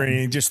over and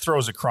he just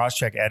throws a cross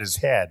check at his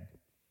head.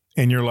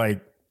 And you're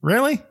like,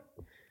 really?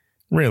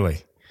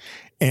 Really?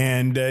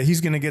 And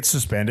he's going to get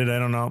suspended. I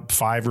don't know,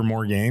 5 or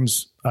more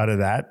games out of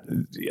that.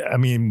 I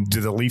mean, do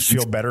the Leafs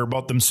feel better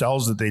about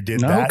themselves that they did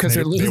that? No, because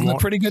they're losing a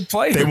pretty good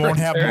player. They won't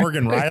have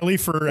Morgan Riley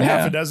for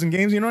half a dozen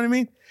games. You know what I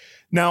mean?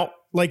 Now,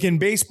 like in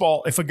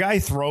baseball, if a guy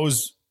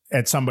throws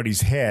at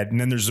somebody's head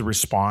and then there's a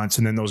response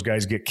and then those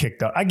guys get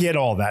kicked out, I get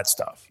all that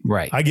stuff.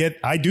 Right.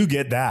 I do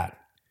get that.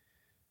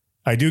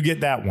 I do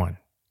get that one.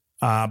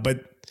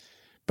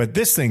 But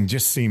this thing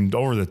just seemed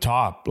over the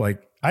top.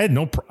 Like I had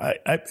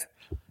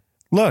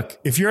look,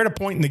 if you're at a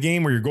point in the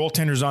game where your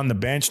goaltender's on the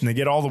bench and they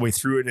get all the way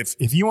through it,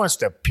 if he wants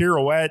to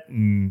pirouette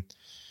and,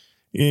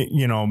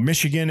 you know,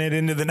 Michigan it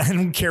into the, I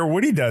don't care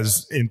what he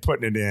does in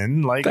putting it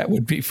in. Like that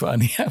would be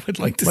funny. I would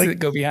like to see it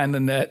go behind the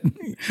net,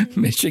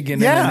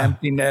 Michigan in an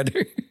empty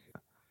netter.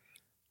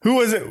 Who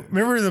was it?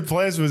 Remember the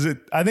plays? Was it?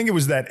 I think it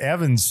was that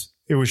Evans.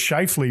 It was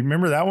Scheifele.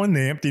 Remember that one?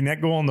 The empty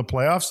net goal in the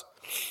playoffs?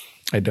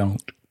 I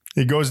don't.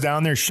 He goes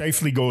down there.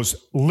 Scheifele goes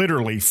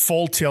literally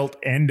full tilt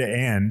end to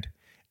end.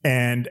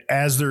 And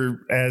as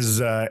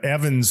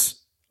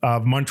Evans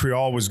of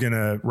Montreal was going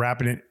to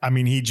wrap it in, I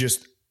mean, he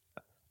just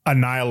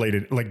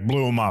annihilated, like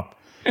blew him up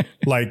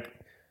like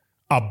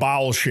a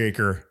bowel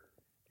shaker.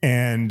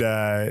 And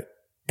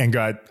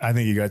got, I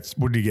think he got,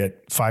 what did he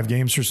get? 5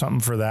 games or something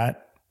for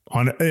that?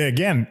 On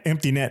again,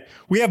 empty net.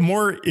 We have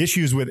more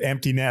issues with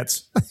empty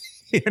nets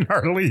in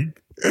our league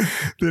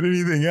than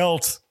anything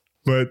else.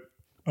 But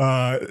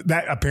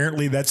that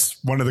apparently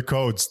that's one of the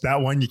codes.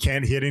 That one, you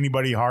can't hit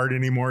anybody hard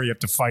anymore. You have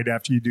to fight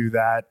after you do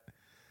that.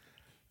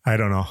 I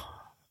don't know.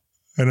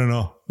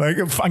 Like,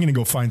 I'm going to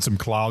go find some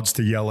clouds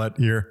to yell at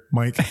here,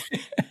 Mike.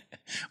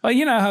 Well,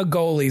 you know how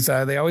goalies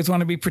are. They always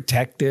want to be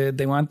protected.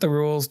 They want the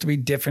rules to be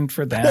different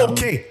for them.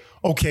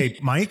 Okay,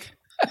 Mike.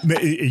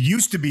 It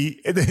used to be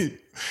that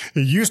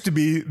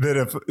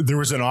if there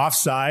was an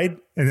offside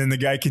and then the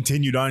guy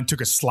continued on and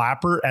took a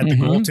slapper at the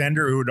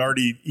goaltender who had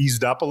already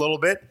eased up a little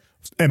bit,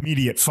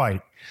 immediate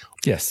fight.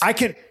 Yes.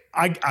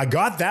 I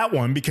got that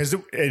one because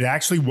it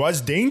actually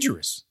was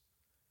dangerous.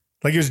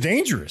 Like, it was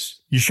dangerous.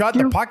 You shot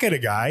the puck at a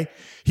guy.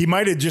 He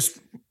might have just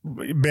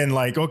been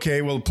like,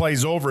 okay, well, the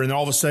play's over. And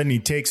all of a sudden he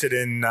takes it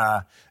in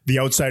the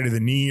outside of the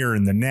knee or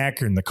in the neck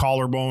or in the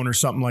collarbone or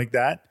something like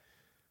that.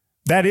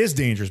 That is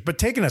dangerous. But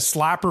taking a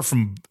slapper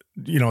from,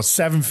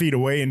 7 feet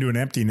away into an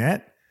empty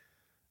net,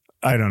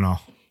 I don't know.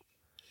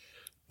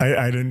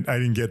 I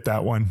didn't get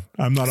that one.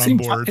 I'm not on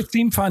board. It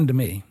seemed fun to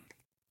me.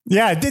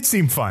 Yeah, it did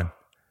seem fun.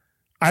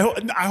 I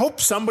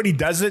hope somebody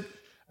does it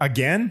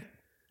again.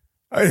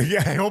 I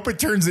hope it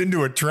turns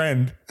into a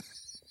trend.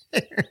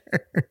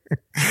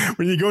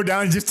 When you go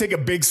down and just take a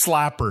big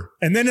slapper,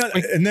 and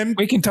then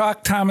we can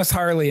talk Thomas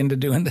Harley into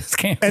doing this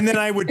game. And then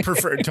I would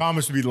prefer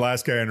Thomas would be the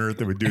last guy on earth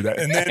that would do that.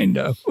 And then I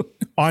know.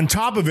 On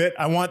top of it,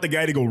 I want the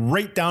guy to go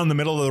right down the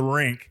middle of the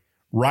rink,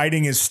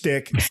 riding his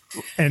stick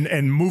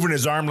and moving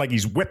his arm like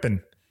he's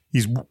whipping.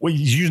 He's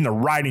using a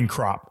riding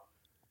crop.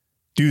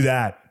 Do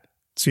that.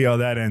 See how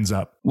that ends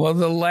up. Well,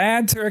 the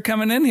lads who are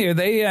coming in here,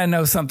 they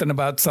know something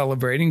about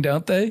celebrating,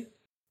 don't they?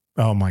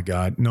 Oh, my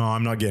God. No,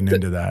 I'm not getting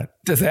into that.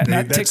 Does that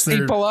not tick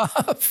people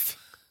off?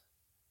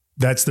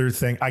 That's their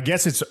thing. I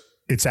guess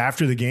it's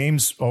after the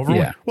game's over.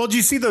 Yeah. Well, did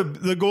you see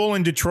the goal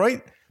in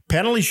Detroit?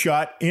 Penalty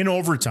shot in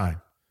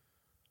overtime.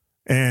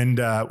 And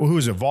who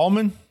is it?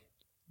 Volman,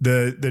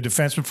 the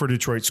defenseman for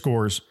Detroit,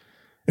 scores.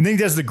 And then he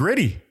does the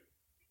gritty.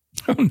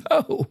 Oh,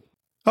 no.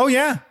 Oh,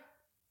 yeah.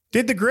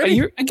 Did the gritty.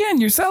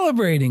 You're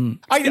celebrating.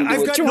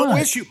 I've got no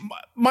issue.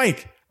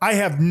 Mike, I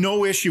have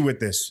no issue with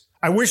this.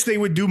 I wish they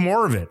would do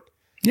more of it.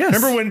 Yes.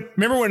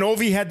 Remember when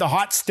Ovi had the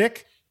hot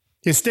stick?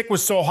 His stick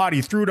was so hot,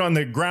 he threw it on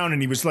the ground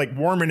and he was like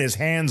warming his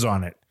hands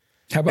on it.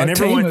 How about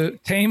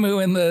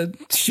Teemu in the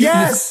shooting?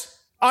 Yes.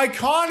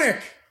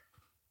 Iconic.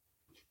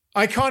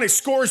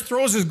 Scores,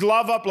 throws his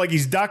glove up like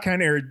he's duck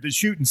hunting or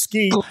shooting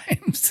ski.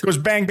 Goes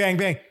bang, bang,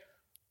 bang.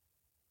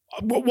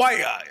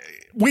 Why?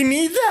 We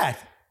need that.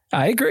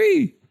 I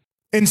agree.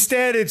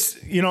 Instead,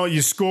 it's,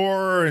 you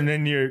score and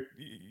then you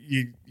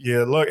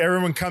look,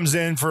 everyone comes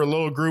in for a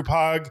little group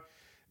hug,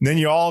 and then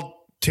you all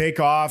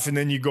take off, and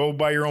then you go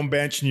by your own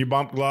bench and you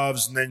bump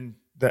gloves, and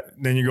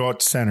then you go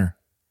out to center.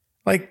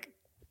 Like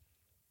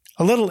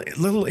a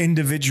little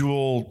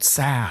individual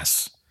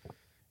sass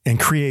and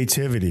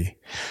creativity.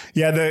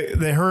 Yeah,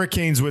 the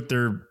Hurricanes with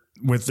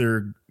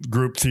their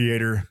group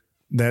theater,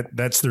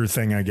 that's their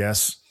thing, I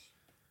guess.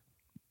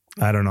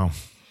 I don't know.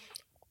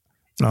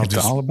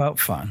 It's all about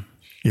fun.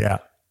 Yeah.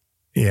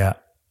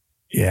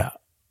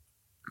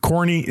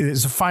 Corny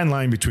is a fine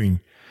line between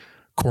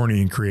corny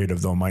and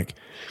creative, though, Mike.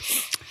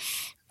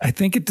 I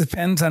think it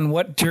depends on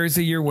what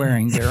jersey you're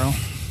wearing, Daryl.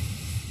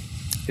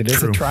 It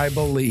is a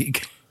tribal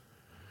league.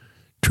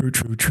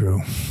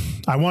 True.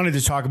 I wanted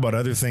to talk about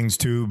other things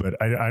too,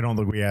 but I don't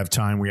think we have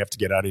time. We have to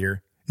get out of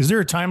here. Is there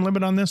a time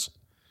limit on this?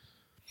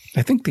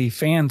 I think the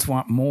fans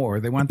want more.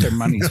 They want their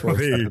money's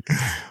worth.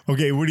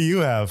 Okay, what do you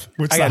have?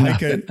 What's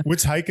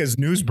Heika's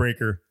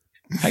newsbreaker?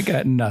 I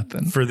got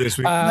nothing for this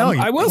week.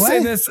 I will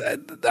say this.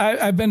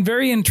 I've been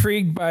very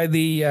intrigued by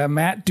the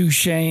Matt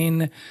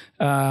Duchene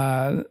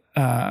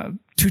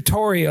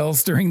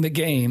tutorials during the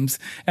games.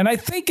 And I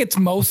think it's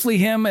mostly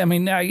him. I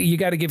mean, you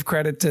got to give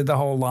credit to the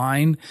whole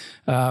line.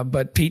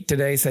 But Pete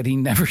today said he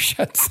never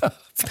shuts up.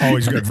 Oh,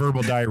 he's got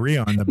verbal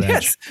diarrhea on the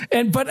bench.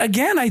 Yes. But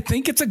again, I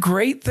think it's a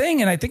great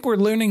thing. And I think we're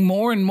learning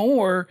more and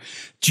more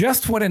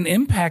just what an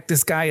impact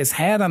this guy has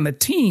had on the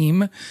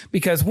team,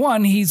 because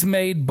one, he's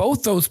made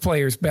both those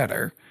players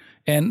better.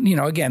 And,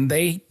 again,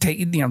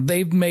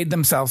 they've made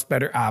themselves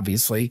better,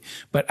 obviously,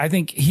 but I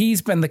think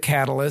he's been the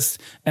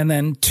catalyst. And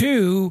then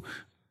two,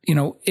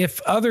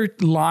 if other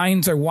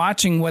lines are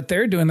watching what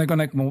they're doing, they're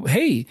going to, well,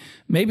 hey,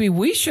 maybe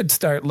we should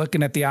start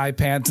looking at the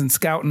iPads and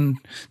scouting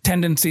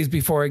tendencies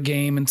before a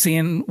game and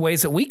seeing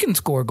ways that we can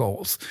score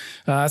goals.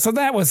 So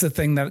that was the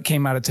thing that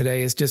came out of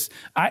today, is just,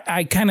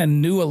 I kind of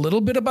knew a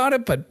little bit about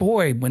it, but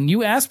boy, when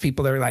you ask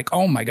people, they're like,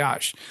 oh my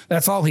gosh,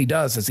 that's all he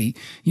does is he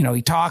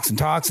talks and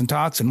talks and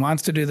talks and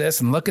wants to do this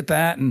and look at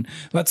that. And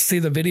let's see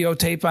the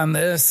videotape on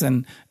this.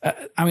 And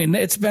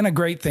it's been a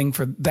great thing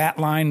for that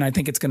line. I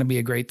think it's going to be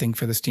a great thing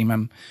for this team.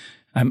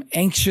 I'm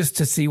anxious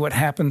to see what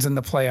happens in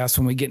the playoffs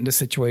when we get into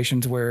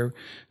situations where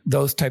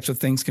those types of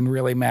things can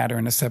really matter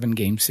in a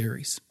 7-game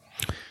series.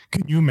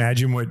 Can you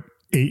imagine what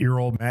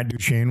 8-year-old Matt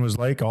Duchene was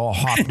like, all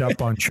hopped up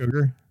on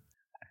sugar?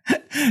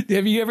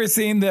 Have you ever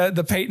seen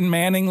the Peyton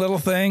Manning little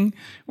thing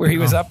where he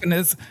was up in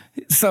his?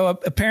 So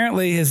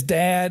apparently his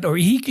dad, or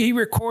he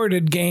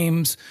recorded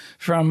games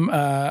from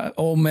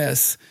Ole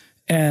Miss,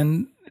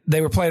 and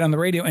they were played on the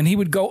radio, and he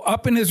would go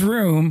up in his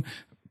room,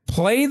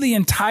 play the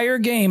entire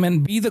game,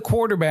 and be the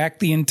quarterback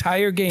the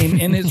entire game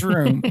in his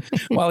room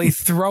while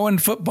he's throwing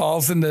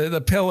footballs into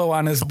the pillow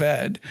on his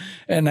bed.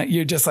 And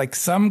you're just like,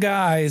 some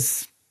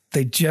guys,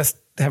 they just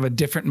have a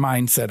different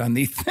mindset on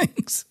these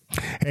things.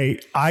 Hey,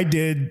 I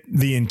did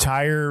the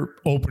entire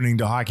opening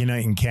to Hockey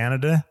Night in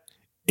Canada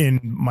in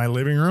my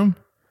living room.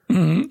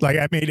 Mm-hmm. Like,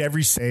 I made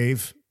every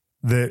save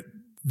that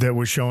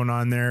was shown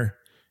on there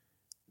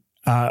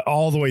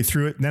all the way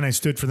through it. And then I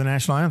stood for the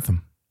national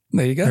anthem.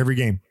 There you go. Every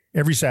game,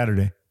 every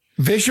Saturday.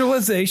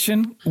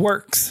 Visualization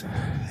works.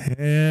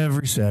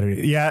 Every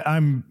Saturday. Yeah,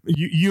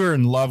 you're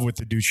in love with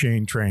the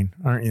Duchene train,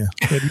 aren't you?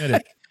 Admit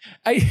it.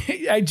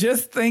 I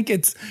just think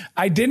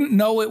I didn't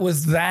know it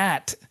was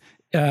that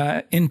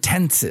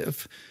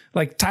intensive.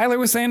 Like Tyler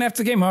was saying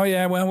after the game, oh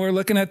yeah, well, we're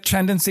looking at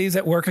tendencies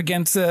at work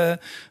against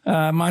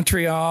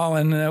Montreal,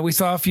 and we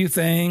saw a few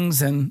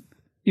things, and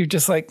you're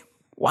just like,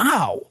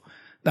 wow.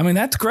 I mean,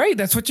 that's great.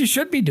 That's what you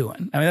should be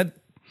doing. I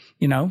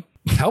mean,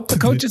 help the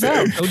coaches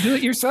out. Go do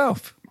it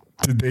yourself.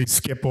 Did they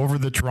skip over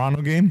the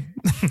Toronto game?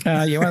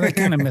 Yeah, well, they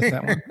kind of missed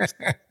that one.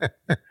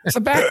 It's a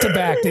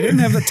back-to-back. They didn't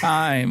have the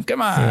time.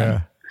 Come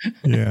on.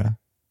 Yeah. And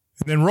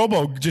then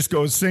Robo just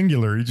goes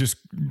singular. He just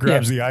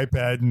grabs the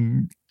iPad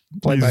and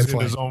plays in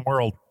his own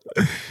world.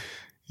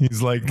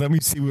 He's like, let me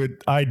see what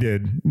I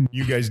did.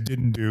 You guys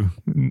didn't do.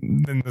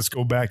 Then let's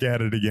go back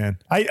at it again.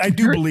 I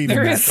do believe in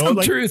that. There is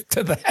some truth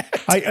to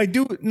that. I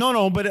do.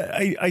 No, but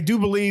I do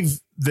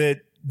believe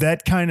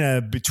that kind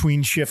of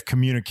between shift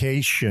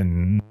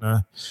communication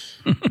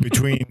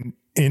between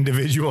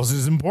individuals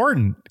is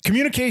important.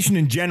 Communication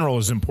in general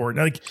is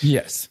important. Like,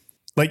 yes.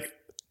 Like,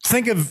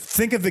 think of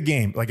the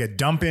game, like a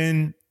dump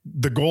in.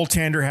 The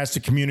goaltender has to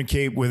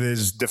communicate with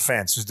his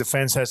defense. His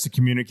defense has to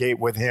communicate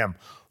with him.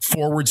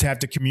 Forwards have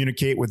to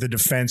communicate with the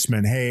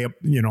defenseman. Hey,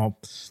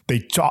 they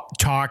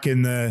talk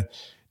in the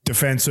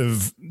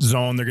defensive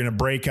zone. They're going to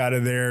break out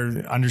of there,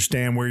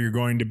 understand where you're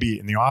going to be.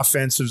 In the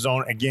offensive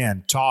zone,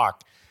 again,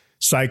 talk,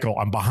 cycle.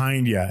 I'm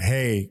behind you.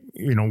 Hey,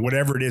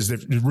 whatever it is,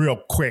 it's real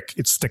quick.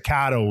 It's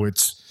staccato.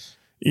 It's,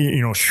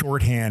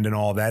 shorthand and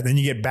all that. Then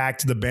you get back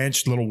to the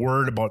bench, little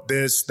word about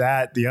this,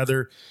 that, the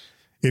other.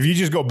 If you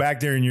just go back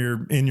there and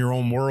you're in your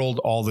own world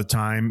all the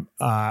time,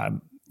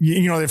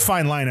 the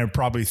fine line I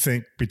probably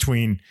think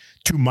between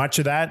too much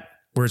of that,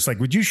 where it's like,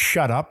 would you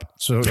shut up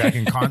so that I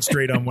can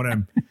concentrate on what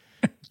I'm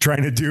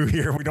trying to do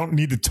here? We don't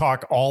need to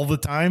talk all the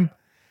time.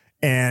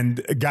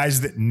 And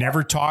guys that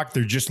never talk,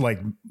 they're just like,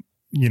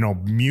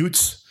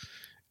 mutes.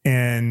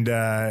 And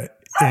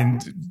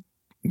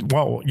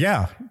well,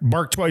 yeah,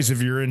 bark twice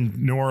if you're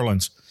in New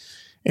Orleans.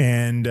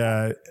 And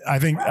I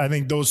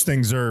think those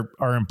things are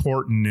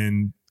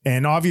important.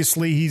 And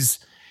obviously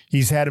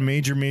he's had a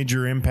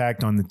major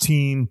impact on the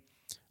team,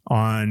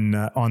 on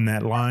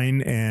that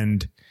line,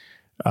 and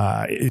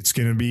it's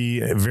going to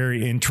be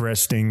very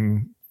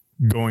interesting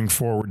going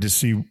forward to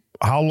see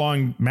how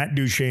long Matt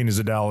Duchene is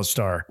a Dallas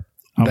Star.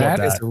 That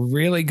is a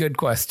really good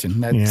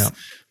question.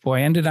 Boy,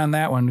 I ended on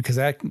that one because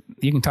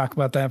you can talk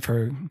about that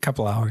for a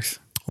couple hours.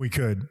 We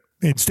could.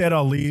 Instead,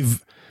 I'll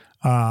leave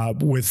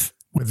with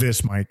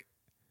this, Mike.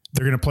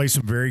 They're going to play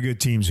some very good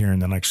teams here in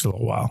the next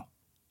little while.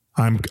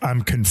 I'm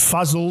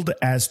confuzzled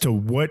as to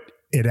what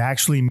it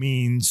actually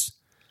means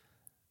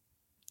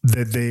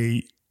that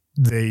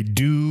they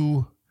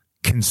do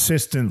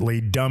consistently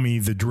dummy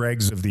the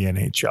dregs of the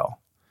NHL.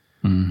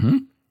 Mm-hmm.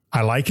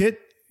 I like it.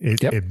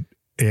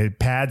 It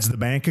pads the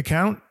bank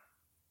account.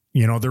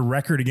 You know, their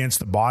record against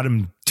the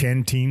bottom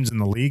 10 teams in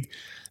the league,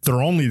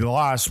 their only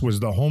loss was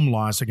the home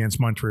loss against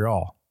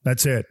Montreal.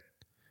 That's it.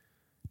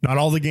 Not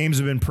all the games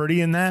have been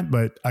pretty in that,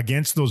 but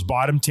against those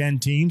bottom 10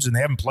 teams, and they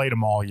haven't played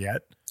them all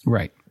yet.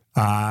 Right.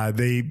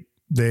 They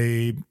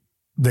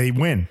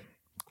win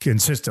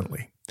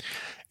consistently.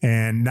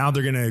 And now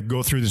they're going to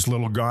go through this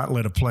little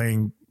gauntlet of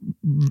playing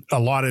a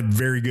lot of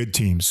very good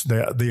teams,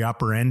 the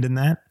upper end in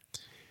that.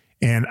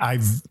 And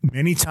I've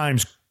many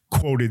times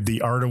quoted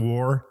The Art of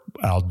War.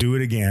 I'll do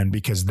it again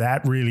because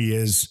that really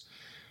is,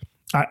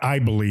 I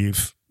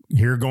believe,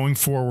 here going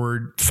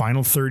forward,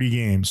 final 30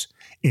 games,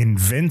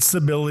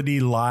 invincibility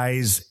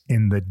lies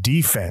in the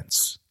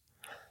defense.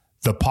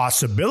 The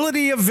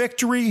possibility of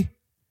victory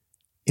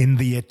in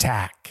the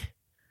attack.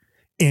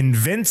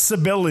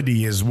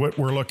 Invincibility is what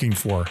we're looking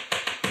for.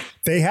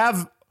 They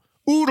have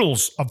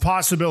oodles of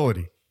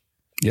possibility.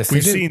 Yes,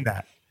 we've seen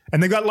that.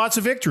 And they got lots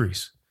of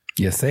victories.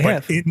 Yes, they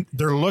have.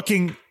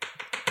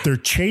 They're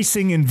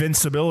chasing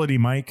invincibility,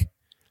 Mike.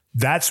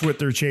 That's what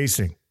they're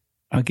chasing.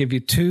 I'll give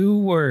you 2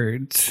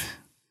 words.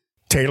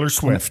 Taylor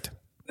Swift.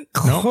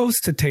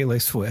 Close to Taylor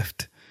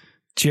Swift.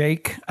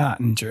 Jake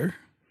Oettinger.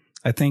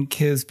 I think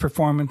his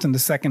performance in the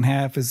second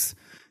half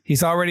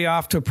he's already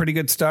off to a pretty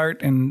good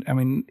start. And I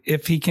mean,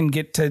 if he can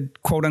get to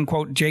quote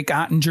unquote Jake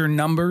Oettinger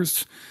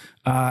numbers,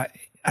 I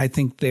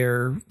think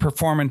their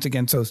performance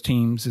against those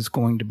teams is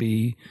going to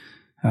be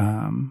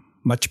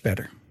much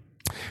better.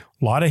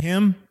 A lot of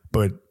him,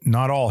 but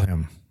not all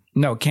him.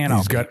 No, can't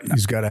all.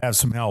 He's got to have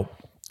some help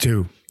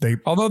too.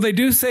 Although they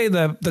do say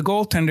the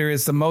goaltender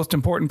is the most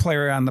important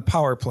player on the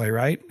power play,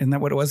 right? Isn't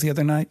that what it was the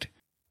other night?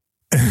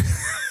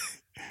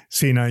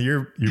 See, now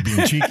you're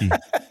being cheeky.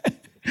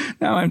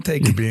 Now I'm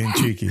being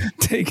cheeky,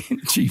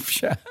 taking cheap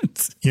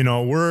shots. You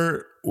know,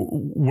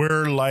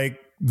 we're like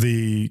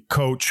the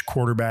coach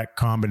quarterback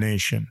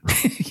combination.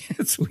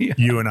 Yes, we are.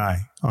 You and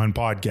I on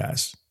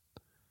podcasts.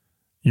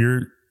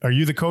 Are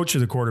you the coach or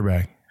the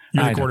quarterback?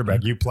 You're the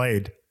quarterback. You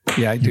played.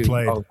 Yeah, I do. You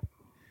played. Oh,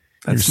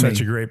 you're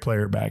such a great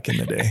player back in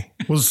the day.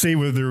 We'll see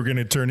whether we're going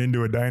to turn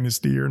into a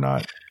dynasty or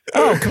not.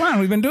 Oh, come on.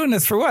 We've been doing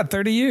this for what,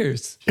 30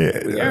 years?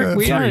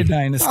 We are a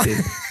dynasty.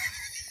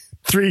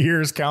 3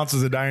 years counts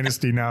as a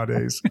dynasty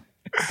nowadays.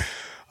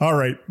 All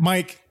right,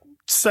 Mike,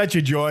 such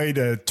a joy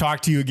to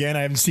talk to you again.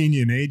 I haven't seen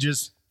you in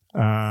ages.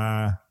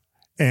 And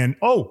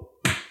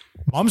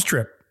mom's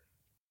trip.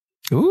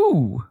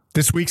 Ooh.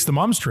 This week's the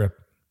mom's trip.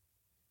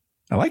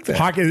 I like that.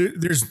 Hockey,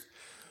 there's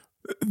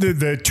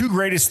the 2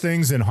 greatest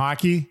things in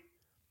hockey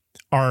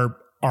are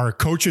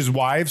coaches'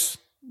 wives.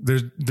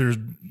 There's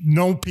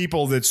no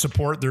people that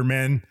support their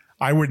men,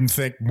 I wouldn't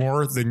think,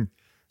 more than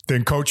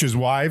coaches'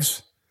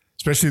 wives,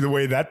 especially the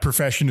way that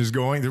profession is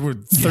going. There were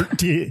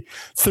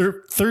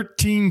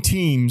 13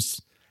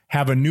 teams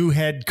have a new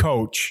head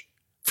coach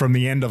from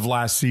the end of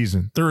last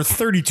season. There are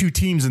 32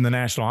 teams in the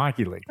National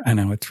Hockey League. I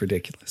know, it's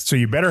ridiculous. So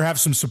you better have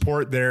some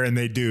support there, and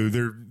they do.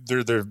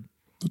 They're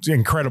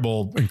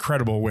incredible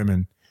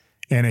women,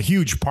 and a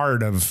huge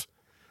part of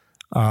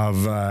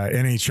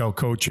NHL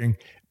coaching.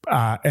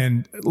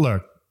 And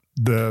look,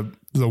 the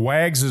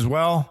Wags as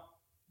well,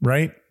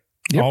 right?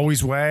 Yep.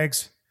 Always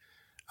Wags.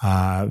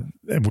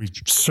 We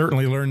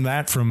certainly learned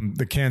that from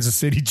the Kansas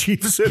City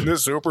Chiefs in the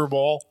Super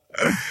Bowl.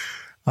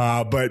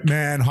 But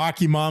man,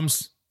 hockey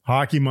moms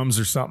are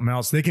something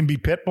else. They can be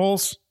pit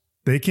bulls.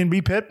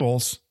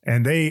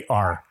 And they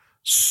are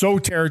so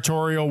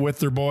territorial with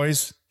their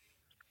boys.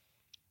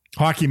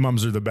 Hockey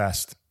moms are the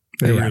best.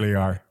 They really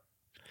are.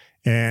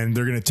 And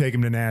they're going to take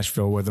them to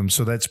Nashville with them.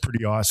 So that's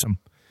pretty awesome.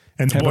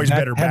 And the boys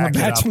better back it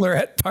up. Have a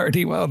bachelorette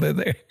party while they're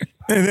there.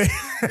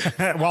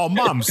 Well, a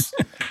mom's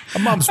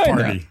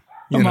party.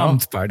 A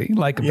mom's party,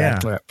 like a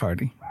bachelorette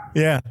party.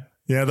 Yeah.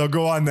 Yeah, they'll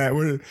go on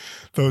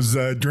those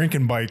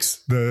drinking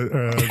bikes. What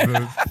are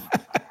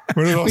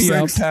those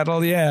things?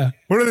 Pedal, yeah.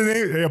 What are the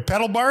names?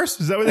 Pedal bars?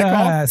 Is that what they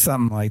call?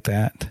 Something like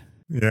that.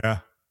 Yeah.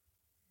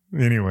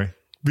 Anyway,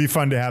 be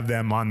fun to have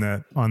them on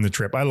the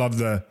trip. I love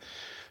the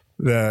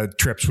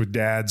trips with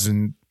dads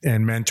and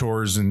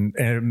mentors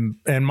and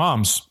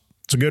moms.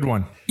 It's a good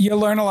one. You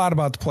learn a lot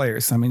about the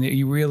players. I mean,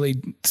 you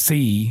really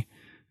see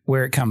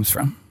where it comes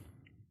from.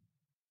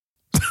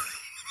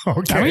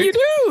 Okay. I mean, you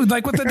do,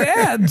 like with the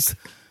dads.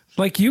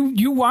 Like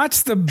you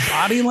watch the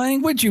body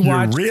language. You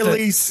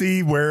really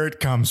see where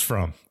it comes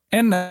from.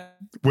 And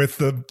with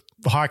the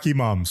hockey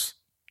moms.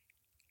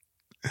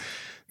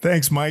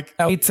 Thanks, Mike.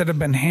 Traits that have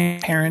been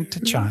parent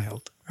to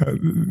child.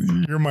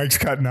 Your mic's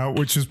cutting out,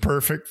 which is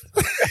perfect.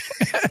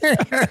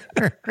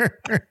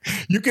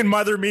 You can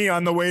mother me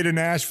on the way to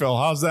Nashville.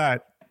 How's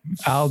that?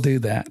 I'll do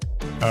that.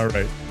 All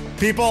right.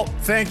 People,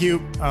 thank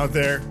you out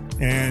there.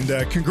 And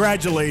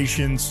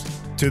congratulations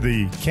to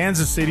the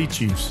Kansas City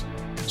Chiefs,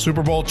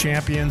 Super Bowl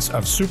champions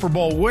of Super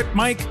Bowl what,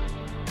 Mike?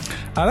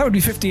 That would be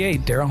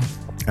 58, Daryl.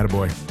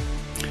 Attaboy.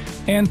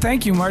 And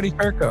thank you, Marty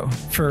Turco,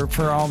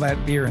 for all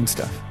that beer and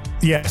stuff.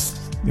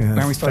 Yes. Yeah.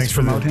 Aren't we supposed to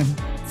promote him?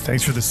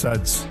 Thanks for the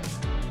suds.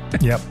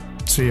 Yep.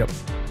 See ya.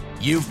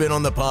 You've been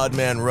on the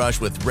Podman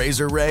Rush with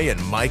Razor Ray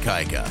and Mike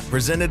Ica,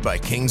 presented by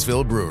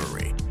Kingsville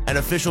Brewery, an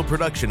official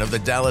production of the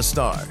Dallas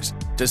Stars.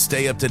 To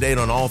stay up to date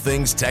on all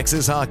things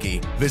Texas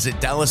hockey, visit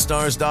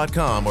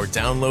DallasStars.com or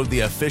download the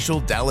official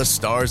Dallas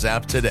Stars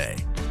app today.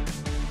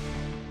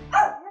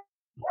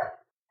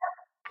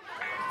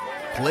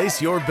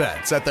 Place your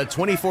bets at the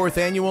 24th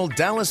Annual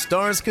Dallas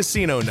Stars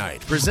Casino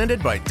Night,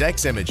 presented by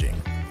Dex Imaging.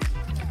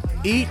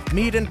 Eat,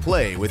 meet, and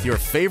play with your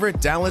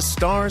favorite Dallas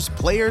Stars,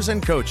 players,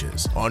 and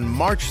coaches on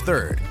March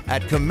 3rd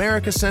at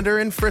Comerica Center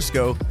in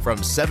Frisco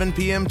from 7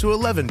 p.m. to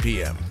 11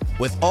 p.m.,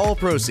 with all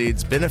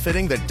proceeds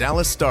benefiting the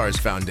Dallas Stars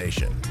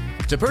Foundation.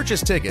 To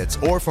purchase tickets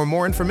or for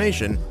more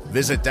information,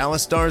 visit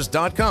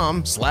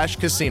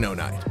DallasStars.com/casino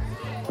night.